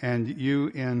 and you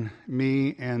in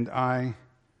me, and I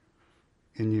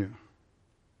in you.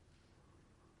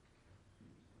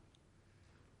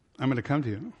 I'm going to come to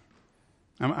you.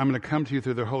 I'm going to come to you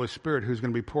through the Holy Spirit, who's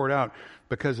going to be poured out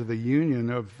because of the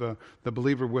union of the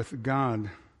believer with God,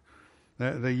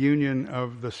 the union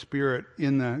of the Spirit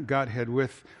in the Godhead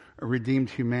with a redeemed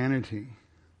humanity.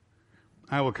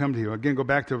 I will come to you. Again, go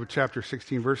back to chapter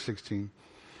 16, verse 16.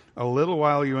 A little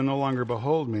while you will no longer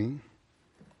behold me.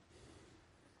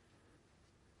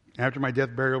 After my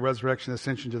death, burial, resurrection,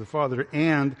 ascension to the Father,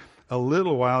 and a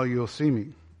little while you'll see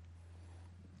me.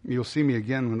 You'll see me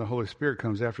again when the Holy Spirit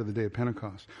comes after the day of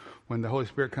Pentecost, when the Holy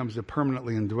Spirit comes to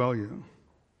permanently indwell you.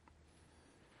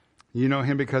 You know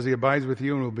him because he abides with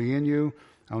you and will be in you.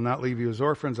 I will not leave you as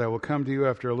orphans. I will come to you.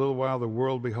 After a little while, the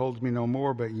world beholds me no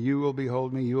more, but you will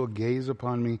behold me. You will gaze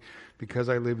upon me. Because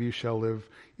I live, you shall live.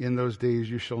 In those days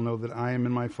you shall know that I am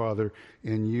in my Father,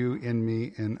 and you in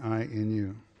me, and I in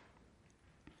you.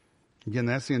 Again,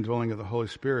 that's the indwelling of the Holy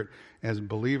Spirit as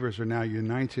believers are now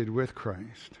united with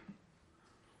Christ.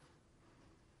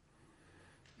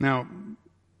 Now,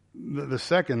 the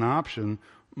second option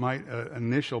might,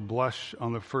 initial blush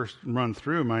on the first run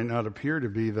through, might not appear to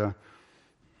be the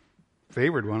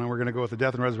favored one, and we're going to go with the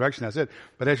death and resurrection. That's it.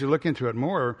 But as you look into it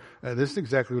more, this is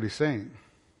exactly what he's saying.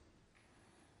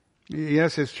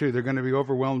 Yes, it's true. They're going to be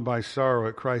overwhelmed by sorrow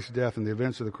at Christ's death and the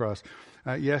events of the cross.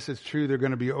 Yes, it's true. They're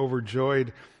going to be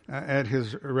overjoyed at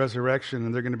his resurrection,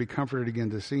 and they're going to be comforted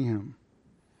again to see him.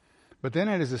 But then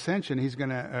at his ascension, he's going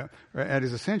to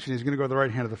go to the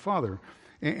right hand of the Father.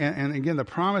 And again, the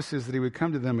promise is that he would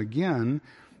come to them again,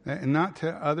 and not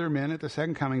to other men at the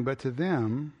second coming, but to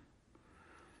them.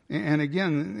 And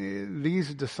again,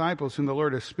 these disciples whom the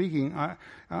Lord is speaking,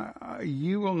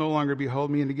 you will no longer behold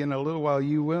me, and again, in a little while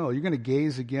you will. You're going to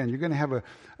gaze again. You're going to have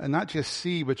not just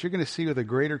see, but you're going to see with a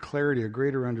greater clarity, a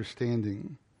greater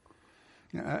understanding.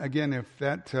 Again, if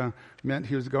that meant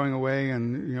he was going away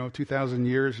and, 2,000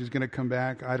 years, he's going to come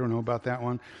back, I don't know about that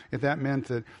one. If that meant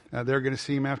that they're going to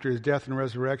see him after his death and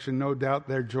resurrection, no doubt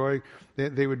their joy,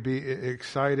 they would be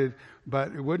excited.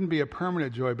 But it wouldn't be a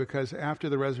permanent joy, because after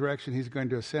the resurrection, he's going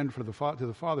to ascend to the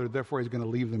Father. Therefore, he's going to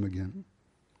leave them again.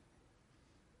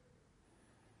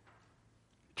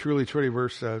 Truly, truly,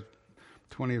 verse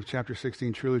 20 of chapter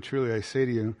 16, truly, truly, I say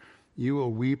to you, you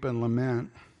will weep and lament,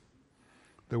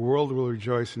 The world will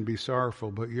rejoice and be sorrowful,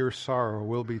 but your sorrow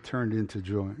will be turned into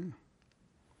joy.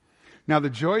 Now, the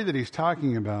joy that he's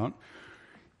talking about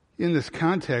in this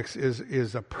context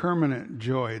is a permanent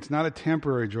joy. It's not a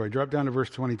temporary joy. Drop down to verse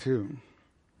 22.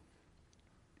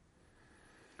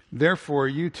 Therefore,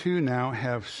 you too now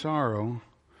have sorrow,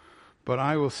 but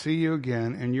I will see you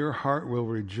again, and your heart will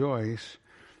rejoice,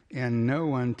 and no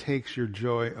one takes your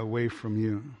joy away from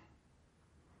you.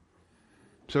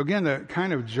 So again, the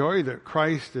kind of joy that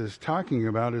Christ is talking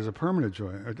about is a permanent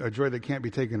joy, a joy that can't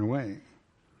be taken away.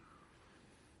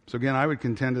 So again, I would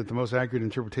contend that the most accurate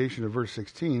interpretation of verse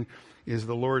 16 is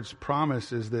the Lord's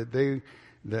promise is that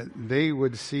they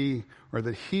would see, or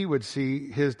that he would see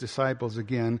his disciples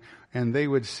again, and they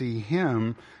would see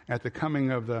him at the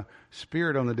coming of the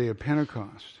Spirit on the day of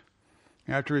Pentecost.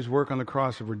 After his work on the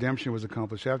cross of redemption was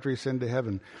accomplished, after he ascended to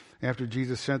heaven, after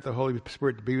Jesus sent the Holy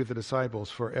Spirit to be with the disciples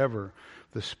forever,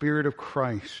 the Spirit of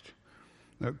Christ,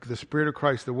 the Spirit of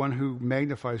Christ, the one who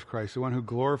magnifies Christ, the one who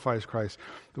glorifies Christ,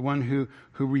 the one who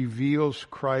reveals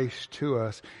Christ to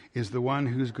us, is the one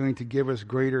who's going to give us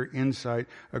greater insight,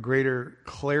 a greater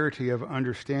clarity of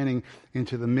understanding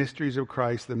into the mysteries of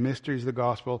Christ, the mysteries of the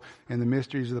gospel, and the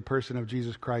mysteries of the person of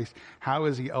Jesus Christ. How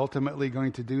is he ultimately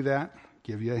going to do that?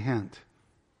 Give you a hint.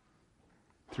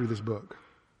 Through this book.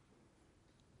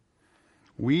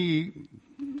 We,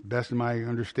 best of my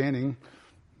understanding,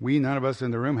 none of us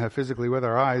in the room have physically, with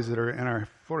our eyes that are in our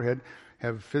forehead,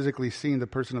 have physically seen the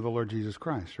person of the Lord Jesus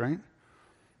Christ, right?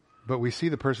 But we see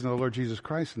the person of the Lord Jesus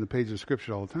Christ in the pages of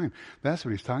Scripture all the time. That's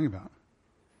what he's talking about.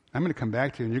 I'm going to come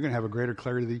back to you, and you're going to have a greater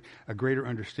clarity, a greater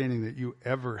understanding that you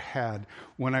ever had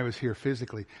when I was here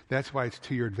physically. That's why it's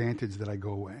to your advantage that I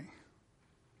go away.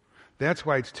 That's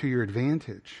why it's to your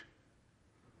advantage.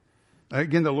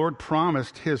 Again, the Lord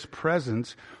promised his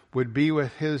presence would be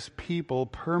with his people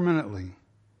permanently.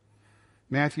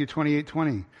 Matthew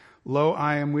 28:20. Lo,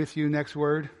 I am with you. Next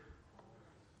word.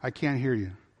 I can't hear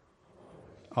you.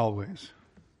 Always.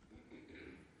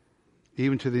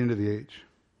 Even to the end of the age.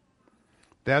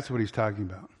 That's what he's talking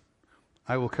about.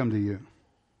 I will come to you.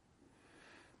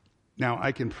 Now,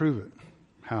 I can prove it.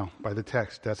 How? By the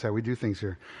text. That's how we do things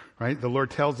here. Right? The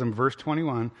Lord tells them, verse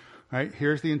 21, right?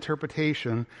 Here's the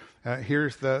interpretation.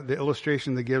 Here's the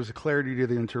illustration that gives clarity to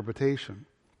the interpretation.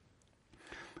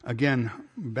 Again,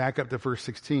 back up to verse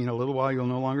 16. A little while you'll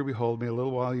no longer behold me. A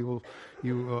little while you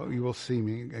will see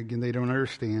me. Again, they don't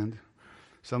understand.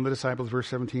 Some of the disciples, verse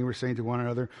 17, were saying to one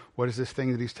another, what is this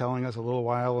thing that he's telling us? A little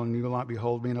while and you will not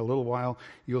behold me. In a little while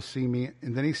you'll see me.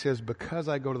 And then he says, because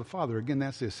I go to the Father. Again,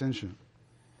 that's the ascension.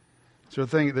 So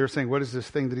they're saying, what is this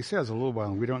thing that he says? A little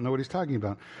while. And we don't know what he's talking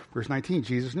about. Verse 19,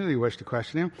 Jesus knew he wished to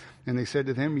question him. And they said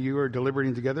to him, you are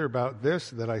deliberating together about this,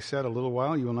 that I said, a little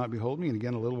while you will not behold me. And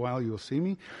again, a little while you will see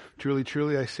me. Truly,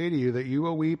 truly, I say to you that you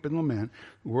will weep and lament.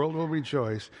 The world will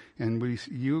rejoice. And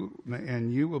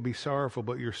you will be sorrowful.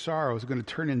 But your sorrow is going to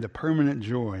turn into permanent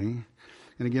joy.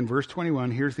 And again, verse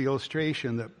 21, here's the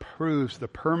illustration that proves the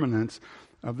permanence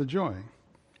of the joy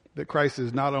that Christ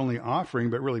is not only offering,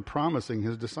 but really promising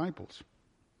his disciples.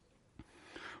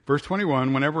 Verse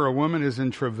 21, whenever a woman is in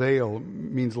travail,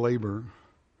 means labor.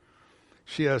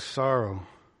 She has sorrow.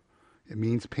 It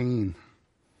means pain.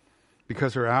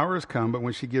 Because her hour has come, but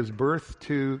when she gives birth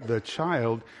to the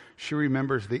child, she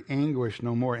remembers the anguish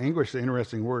no more. Anguish is an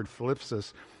interesting word,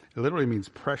 thlipsis. It literally means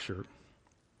pressure.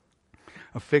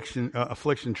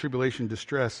 Affliction, tribulation,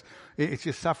 distress. It's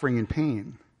just suffering and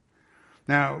pain.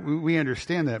 Now, we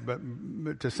understand that, but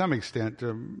to some extent,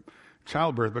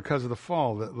 childbirth, because of the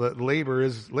fall, that labor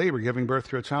is labor. Giving birth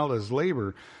to a child is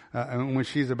labor. And when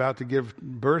she's about to give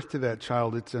birth to that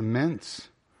child, it's immense,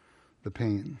 the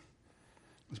pain.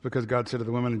 It's because God said to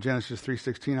the woman in Genesis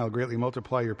 3:16, I'll greatly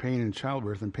multiply your pain in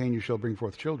childbirth, and pain you shall bring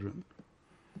forth children.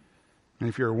 And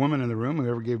if you're a woman in the room who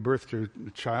ever gave birth to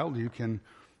a child, you can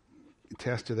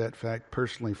attest to that fact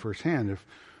personally firsthand. If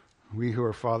we who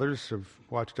are fathers have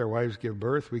watched our wives give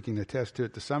birth, we can attest to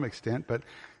it to some extent, but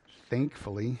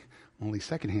thankfully, only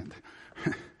secondhand,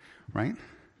 right?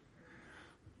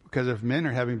 Because if men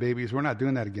are having babies, we're not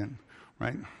doing that again,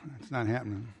 right? It's not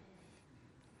happening.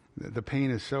 The pain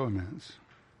is so immense.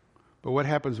 But what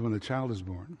happens when the child is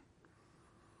born?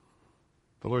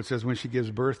 The Lord says when she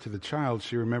gives birth to the child,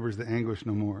 she remembers the anguish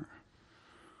no more.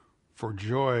 For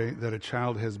joy that a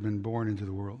child has been born into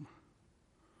the world.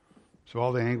 So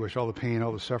all the anguish, all the pain,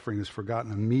 all the suffering is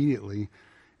forgotten immediately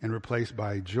and replaced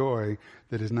by joy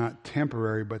that is not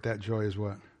temporary, but that joy is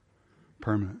what?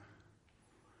 Permanent.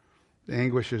 The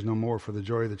anguish is no more, for the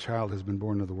joy of the child has been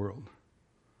born to the world.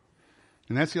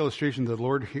 And that's the illustration that the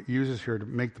Lord uses here to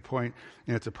make the point,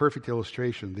 and it's a perfect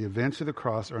illustration. The events of the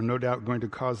cross are no doubt going to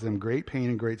cause them great pain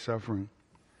and great suffering.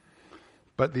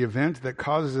 But the event that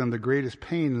causes them the greatest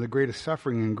pain and the greatest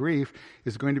suffering and grief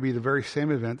is going to be the very same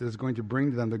event that is going to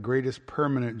bring to them the greatest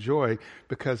permanent joy,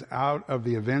 because out of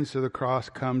the events of the cross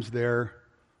comes their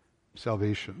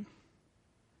salvation.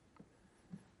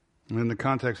 And in the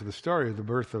context of the story of the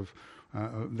birth of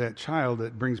that child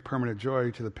that brings permanent joy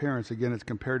to the parents, again, it's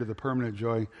compared to the permanent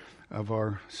joy of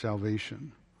our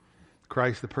salvation.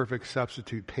 Christ, the perfect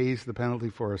substitute, pays the penalty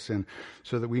for our sin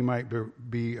so that we might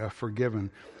be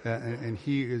forgiven. And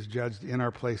he is judged in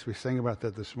our place. We sang about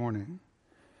that this morning.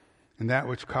 And that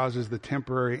which causes the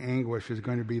temporary anguish is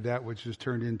going to be that which is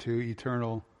turned into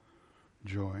eternal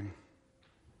joy.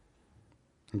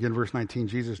 Again, verse 19,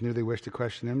 Jesus knew they wished to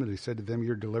question him, and he said to them,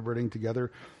 you're deliberating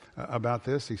together about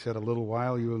this. He said, a little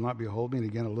while you will not behold me, and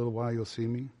again, a little while you'll see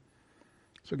me.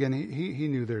 So again, he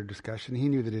knew their discussion. He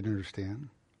knew they didn't understand.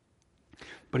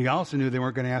 But he also knew they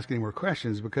weren't going to ask any more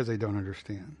questions because they don't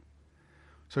understand.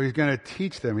 So he's going to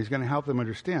teach them. He's going to help them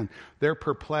understand. They're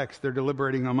perplexed. They're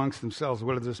deliberating amongst themselves.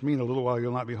 What does this mean? A little while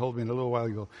you'll not behold me, and a little while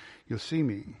you'll see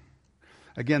me.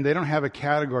 Again, they don't have a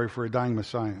category for a dying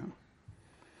Messiah.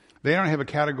 They don't have a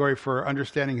category for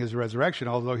understanding his resurrection,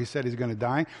 although he said he's going to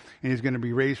die and he's going to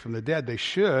be raised from the dead. They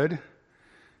should. I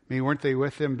mean, weren't they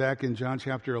with him back in John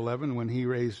chapter 11 when he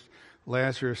raised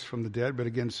Lazarus from the dead? But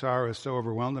again, sorrow has so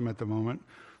overwhelmed them at the moment.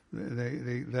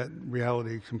 That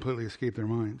reality completely escaped their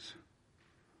minds.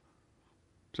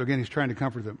 So again, he's trying to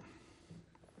comfort them.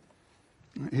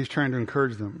 He's trying to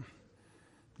encourage them.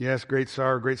 Yes, great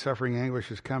sorrow, great suffering,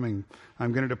 anguish is coming.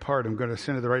 I'm going to depart. I'm going to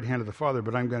ascend to the right hand of the Father,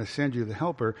 but I'm going to send you the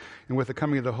Helper. And with the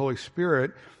coming of the Holy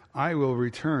Spirit, I will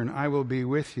return. I will be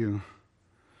with you.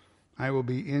 I will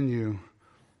be in you.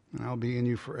 And I'll be in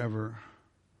you forever.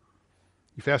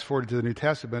 You fast forward to the New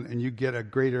Testament, and you get a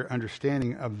greater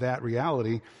understanding of that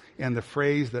reality. And the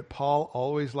phrase that Paul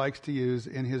always likes to use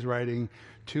in his writing,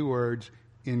 2 words,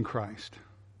 in Christ.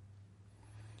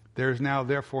 There is now,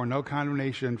 therefore, no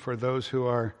condemnation for those who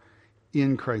are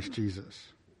in Christ Jesus.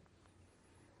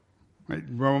 Right?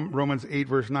 Romans 8,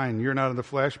 verse 9, you're not in the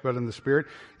flesh, but in the Spirit.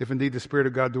 If indeed the Spirit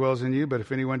of God dwells in you, but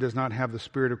if anyone does not have the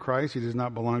Spirit of Christ, he does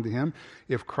not belong to him.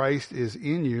 If Christ is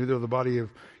in you, though the body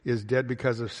is dead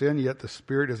because of sin, yet the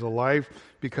Spirit is alive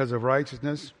because of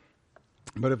righteousness.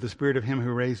 But if the Spirit of him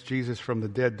who raised Jesus from the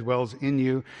dead dwells in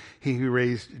you, he who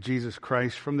raised Jesus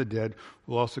Christ from the dead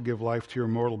will also give life to your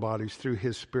mortal bodies through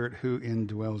his Spirit who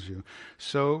indwells you.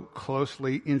 So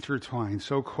closely intertwined,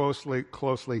 so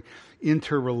closely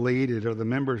interrelated are the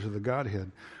members of the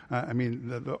Godhead.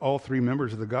 All 3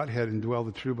 members of the Godhead indwell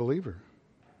the true believer.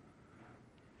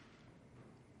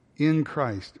 In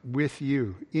Christ, with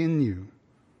you, in you.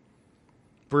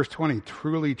 Verse 20,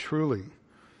 truly, truly.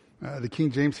 The King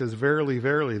James says, verily,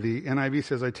 verily. The NIV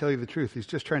says, I tell you the truth. He's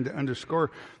just trying to underscore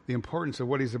the importance of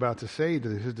what he's about to say to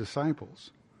his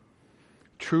disciples.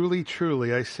 Truly,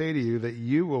 truly, I say to you that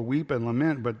you will weep and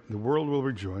lament, but the world will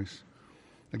rejoice.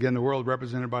 Again, the world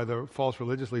represented by the false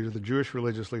religious leaders, the Jewish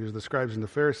religious leaders, the scribes and the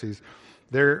Pharisees,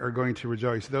 they are going to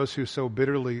rejoice. Those who so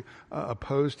bitterly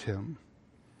opposed him.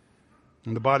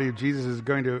 And the body of Jesus is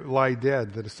going to lie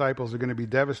dead. The disciples are going to be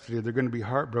devastated. They're going to be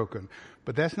heartbroken.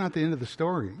 But that's not the end of the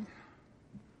story.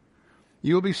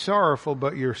 You will be sorrowful,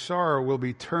 but your sorrow will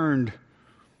be turned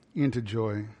into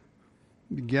joy.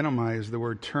 Genomai is the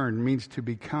word turn. It means to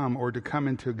become or to come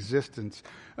into existence,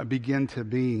 begin to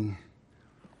be.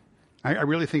 I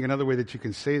really think another way that you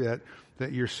can say that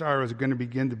your sorrow is going to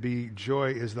begin to be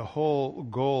joy, is the whole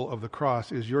goal of the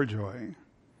cross is your joy.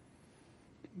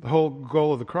 The whole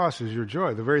goal of the cross is your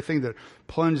joy. The very thing that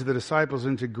plunged the disciples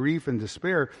into grief and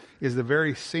despair is the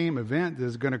very same event that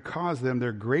is going to cause them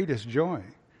their greatest joy.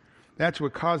 That's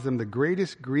what caused them the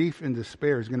greatest grief and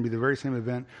despair is going to be the very same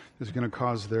event that's going to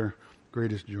cause their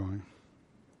greatest joy.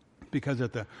 Because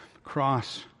at the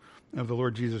cross of the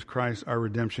Lord Jesus Christ, our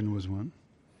redemption was won.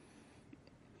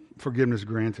 Forgiveness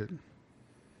granted.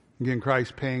 Again,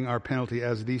 Christ paying our penalty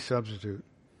as the substitute.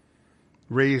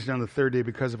 Raised on the 3rd day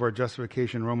because of our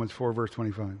justification, Romans 4, verse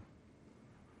 25.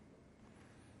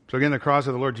 So again, the cross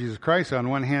of the Lord Jesus Christ, on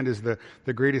one hand, is the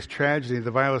greatest tragedy, the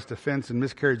vilest offense and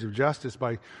miscarriage of justice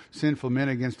by sinful men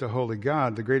against a holy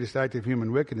God, the greatest act of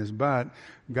human wickedness. But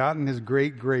God in his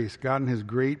great grace, God in his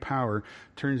great power,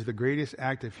 turns the greatest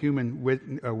act of human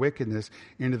wickedness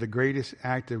into the greatest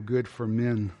act of good for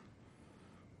men.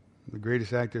 The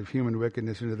greatest act of human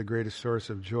wickedness into the greatest source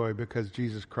of joy, because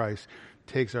Jesus Christ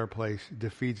takes our place,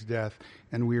 defeats death,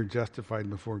 and we are justified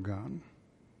before God.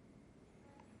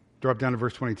 Drop down to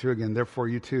verse 22 again. Therefore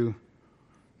you too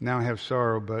now have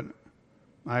sorrow, but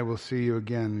I will see you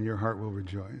again, and your heart will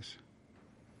rejoice.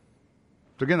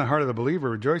 So again, the heart of the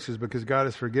believer rejoices because God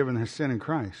has forgiven his sin in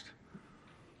Christ.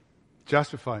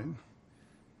 Justified.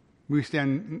 We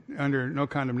stand under no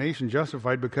condemnation,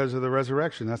 justified because of the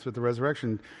resurrection. That's what the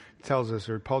resurrection tells us,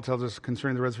 or Paul tells us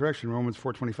concerning the resurrection, Romans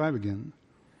 4:25 again.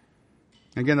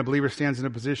 Again, the believer stands in a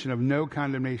position of no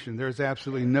condemnation. There is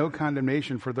absolutely no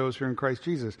condemnation for those who are in Christ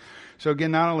Jesus. So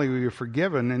again, not only are we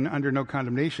forgiven and under no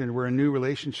condemnation, we're in a new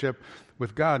relationship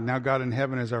with God. Now God in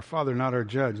heaven is our Father, not our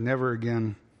judge. Never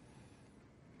again.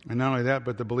 And not only that,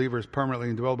 but the believer is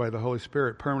permanently indwelled by the Holy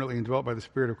Spirit, permanently indwelt by the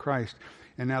Spirit of Christ.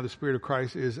 And now the Spirit of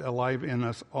Christ is alive in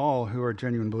us all who are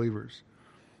genuine believers,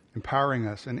 empowering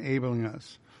us, enabling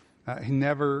us,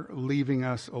 never leaving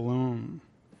us alone.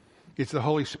 It's the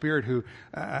Holy Spirit who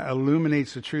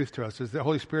illuminates the truth to us. It's the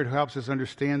Holy Spirit who helps us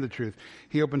understand the truth.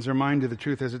 He opens our mind to the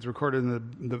truth as it's recorded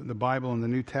in the Bible and the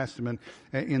New Testament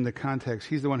in the context.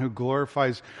 He's the one who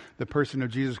glorifies the person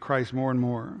of Jesus Christ more and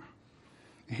more.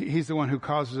 He's the one who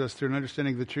causes us, through an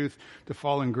understanding of the truth, to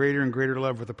fall in greater and greater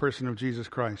love with the person of Jesus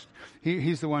Christ.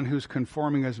 He's the one who's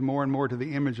conforming us more and more to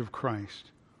the image of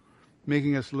Christ,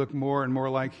 making us look more and more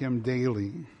like Him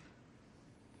daily.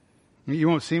 You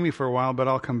won't see me for a while, but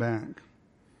I'll come back.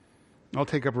 I'll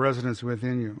take up residence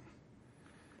within you.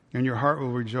 And your heart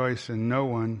will rejoice, and no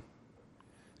one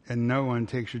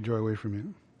takes your joy away from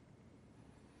you.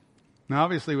 Now,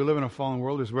 obviously, we live in a fallen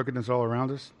world. There's wickedness all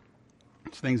around us.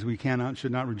 It's things we cannot,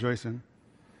 should not rejoice in.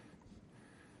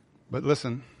 But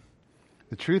listen,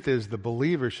 the truth is the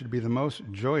believer should be the most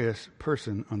joyous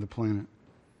person on the planet.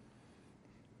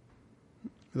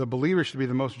 The believer should be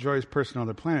the most joyous person on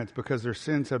the planet because their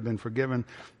sins have been forgiven.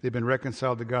 They've been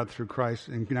reconciled to God through Christ,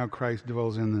 and now Christ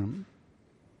dwells in them.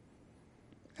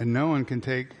 And no one can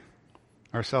take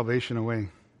our salvation away.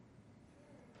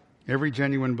 Every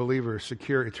genuine believer is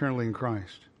secure eternally in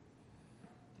Christ.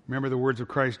 Remember the words of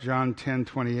Christ, John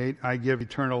 10:28, I give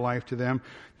eternal life to them.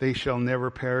 They shall never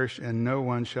perish, and no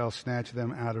one shall snatch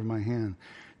them out of my hand.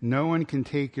 No one can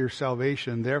take your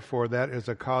salvation. Therefore, that is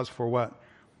a cause for what?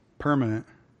 Permanent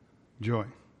joy.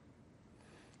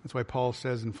 That's why Paul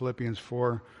says in Philippians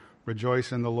 4,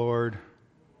 rejoice in the Lord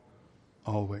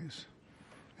always.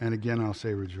 And again, I'll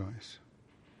say rejoice.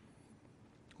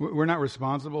 We're not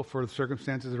responsible for the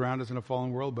circumstances around us in a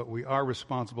fallen world, but we are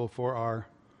responsible for our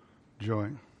joy.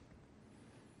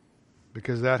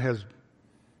 Because that has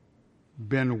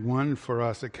been won for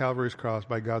us at Calvary's cross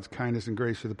by God's kindness and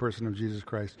grace through the person of Jesus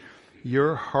Christ.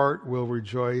 Your heart will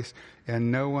rejoice,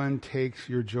 and no one takes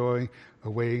your joy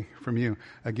away from you.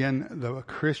 Again, the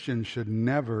Christian should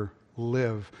never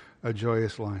live a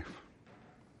joyous life.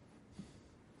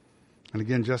 And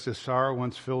again, just as sorrow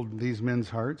once filled these men's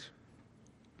hearts,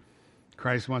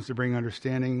 Christ wants to bring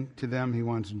understanding to them. He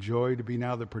wants joy to be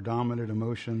now the predominant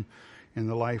emotion in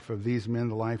the life of these men,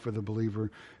 the life of the believer,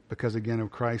 because again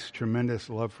of Christ's tremendous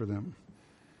love for them,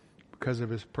 because of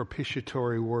His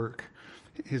propitiatory work,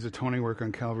 His atoning work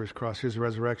on Calvary's cross, His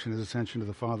resurrection, His ascension to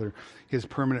the Father, His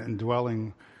permanent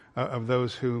indwelling of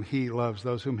those whom He loves,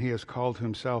 those whom He has called to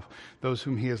Himself, those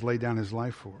whom He has laid down His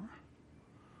life for.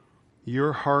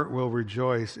 Your heart will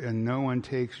rejoice, and no one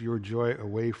takes your joy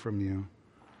away from you.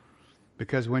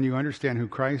 Because when you understand who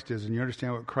Christ is, and you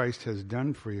understand what Christ has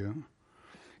done for you,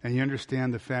 and you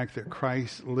understand the fact that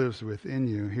Christ lives within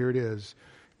you, here it is,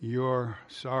 your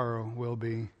sorrow will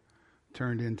be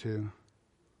turned into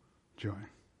joy.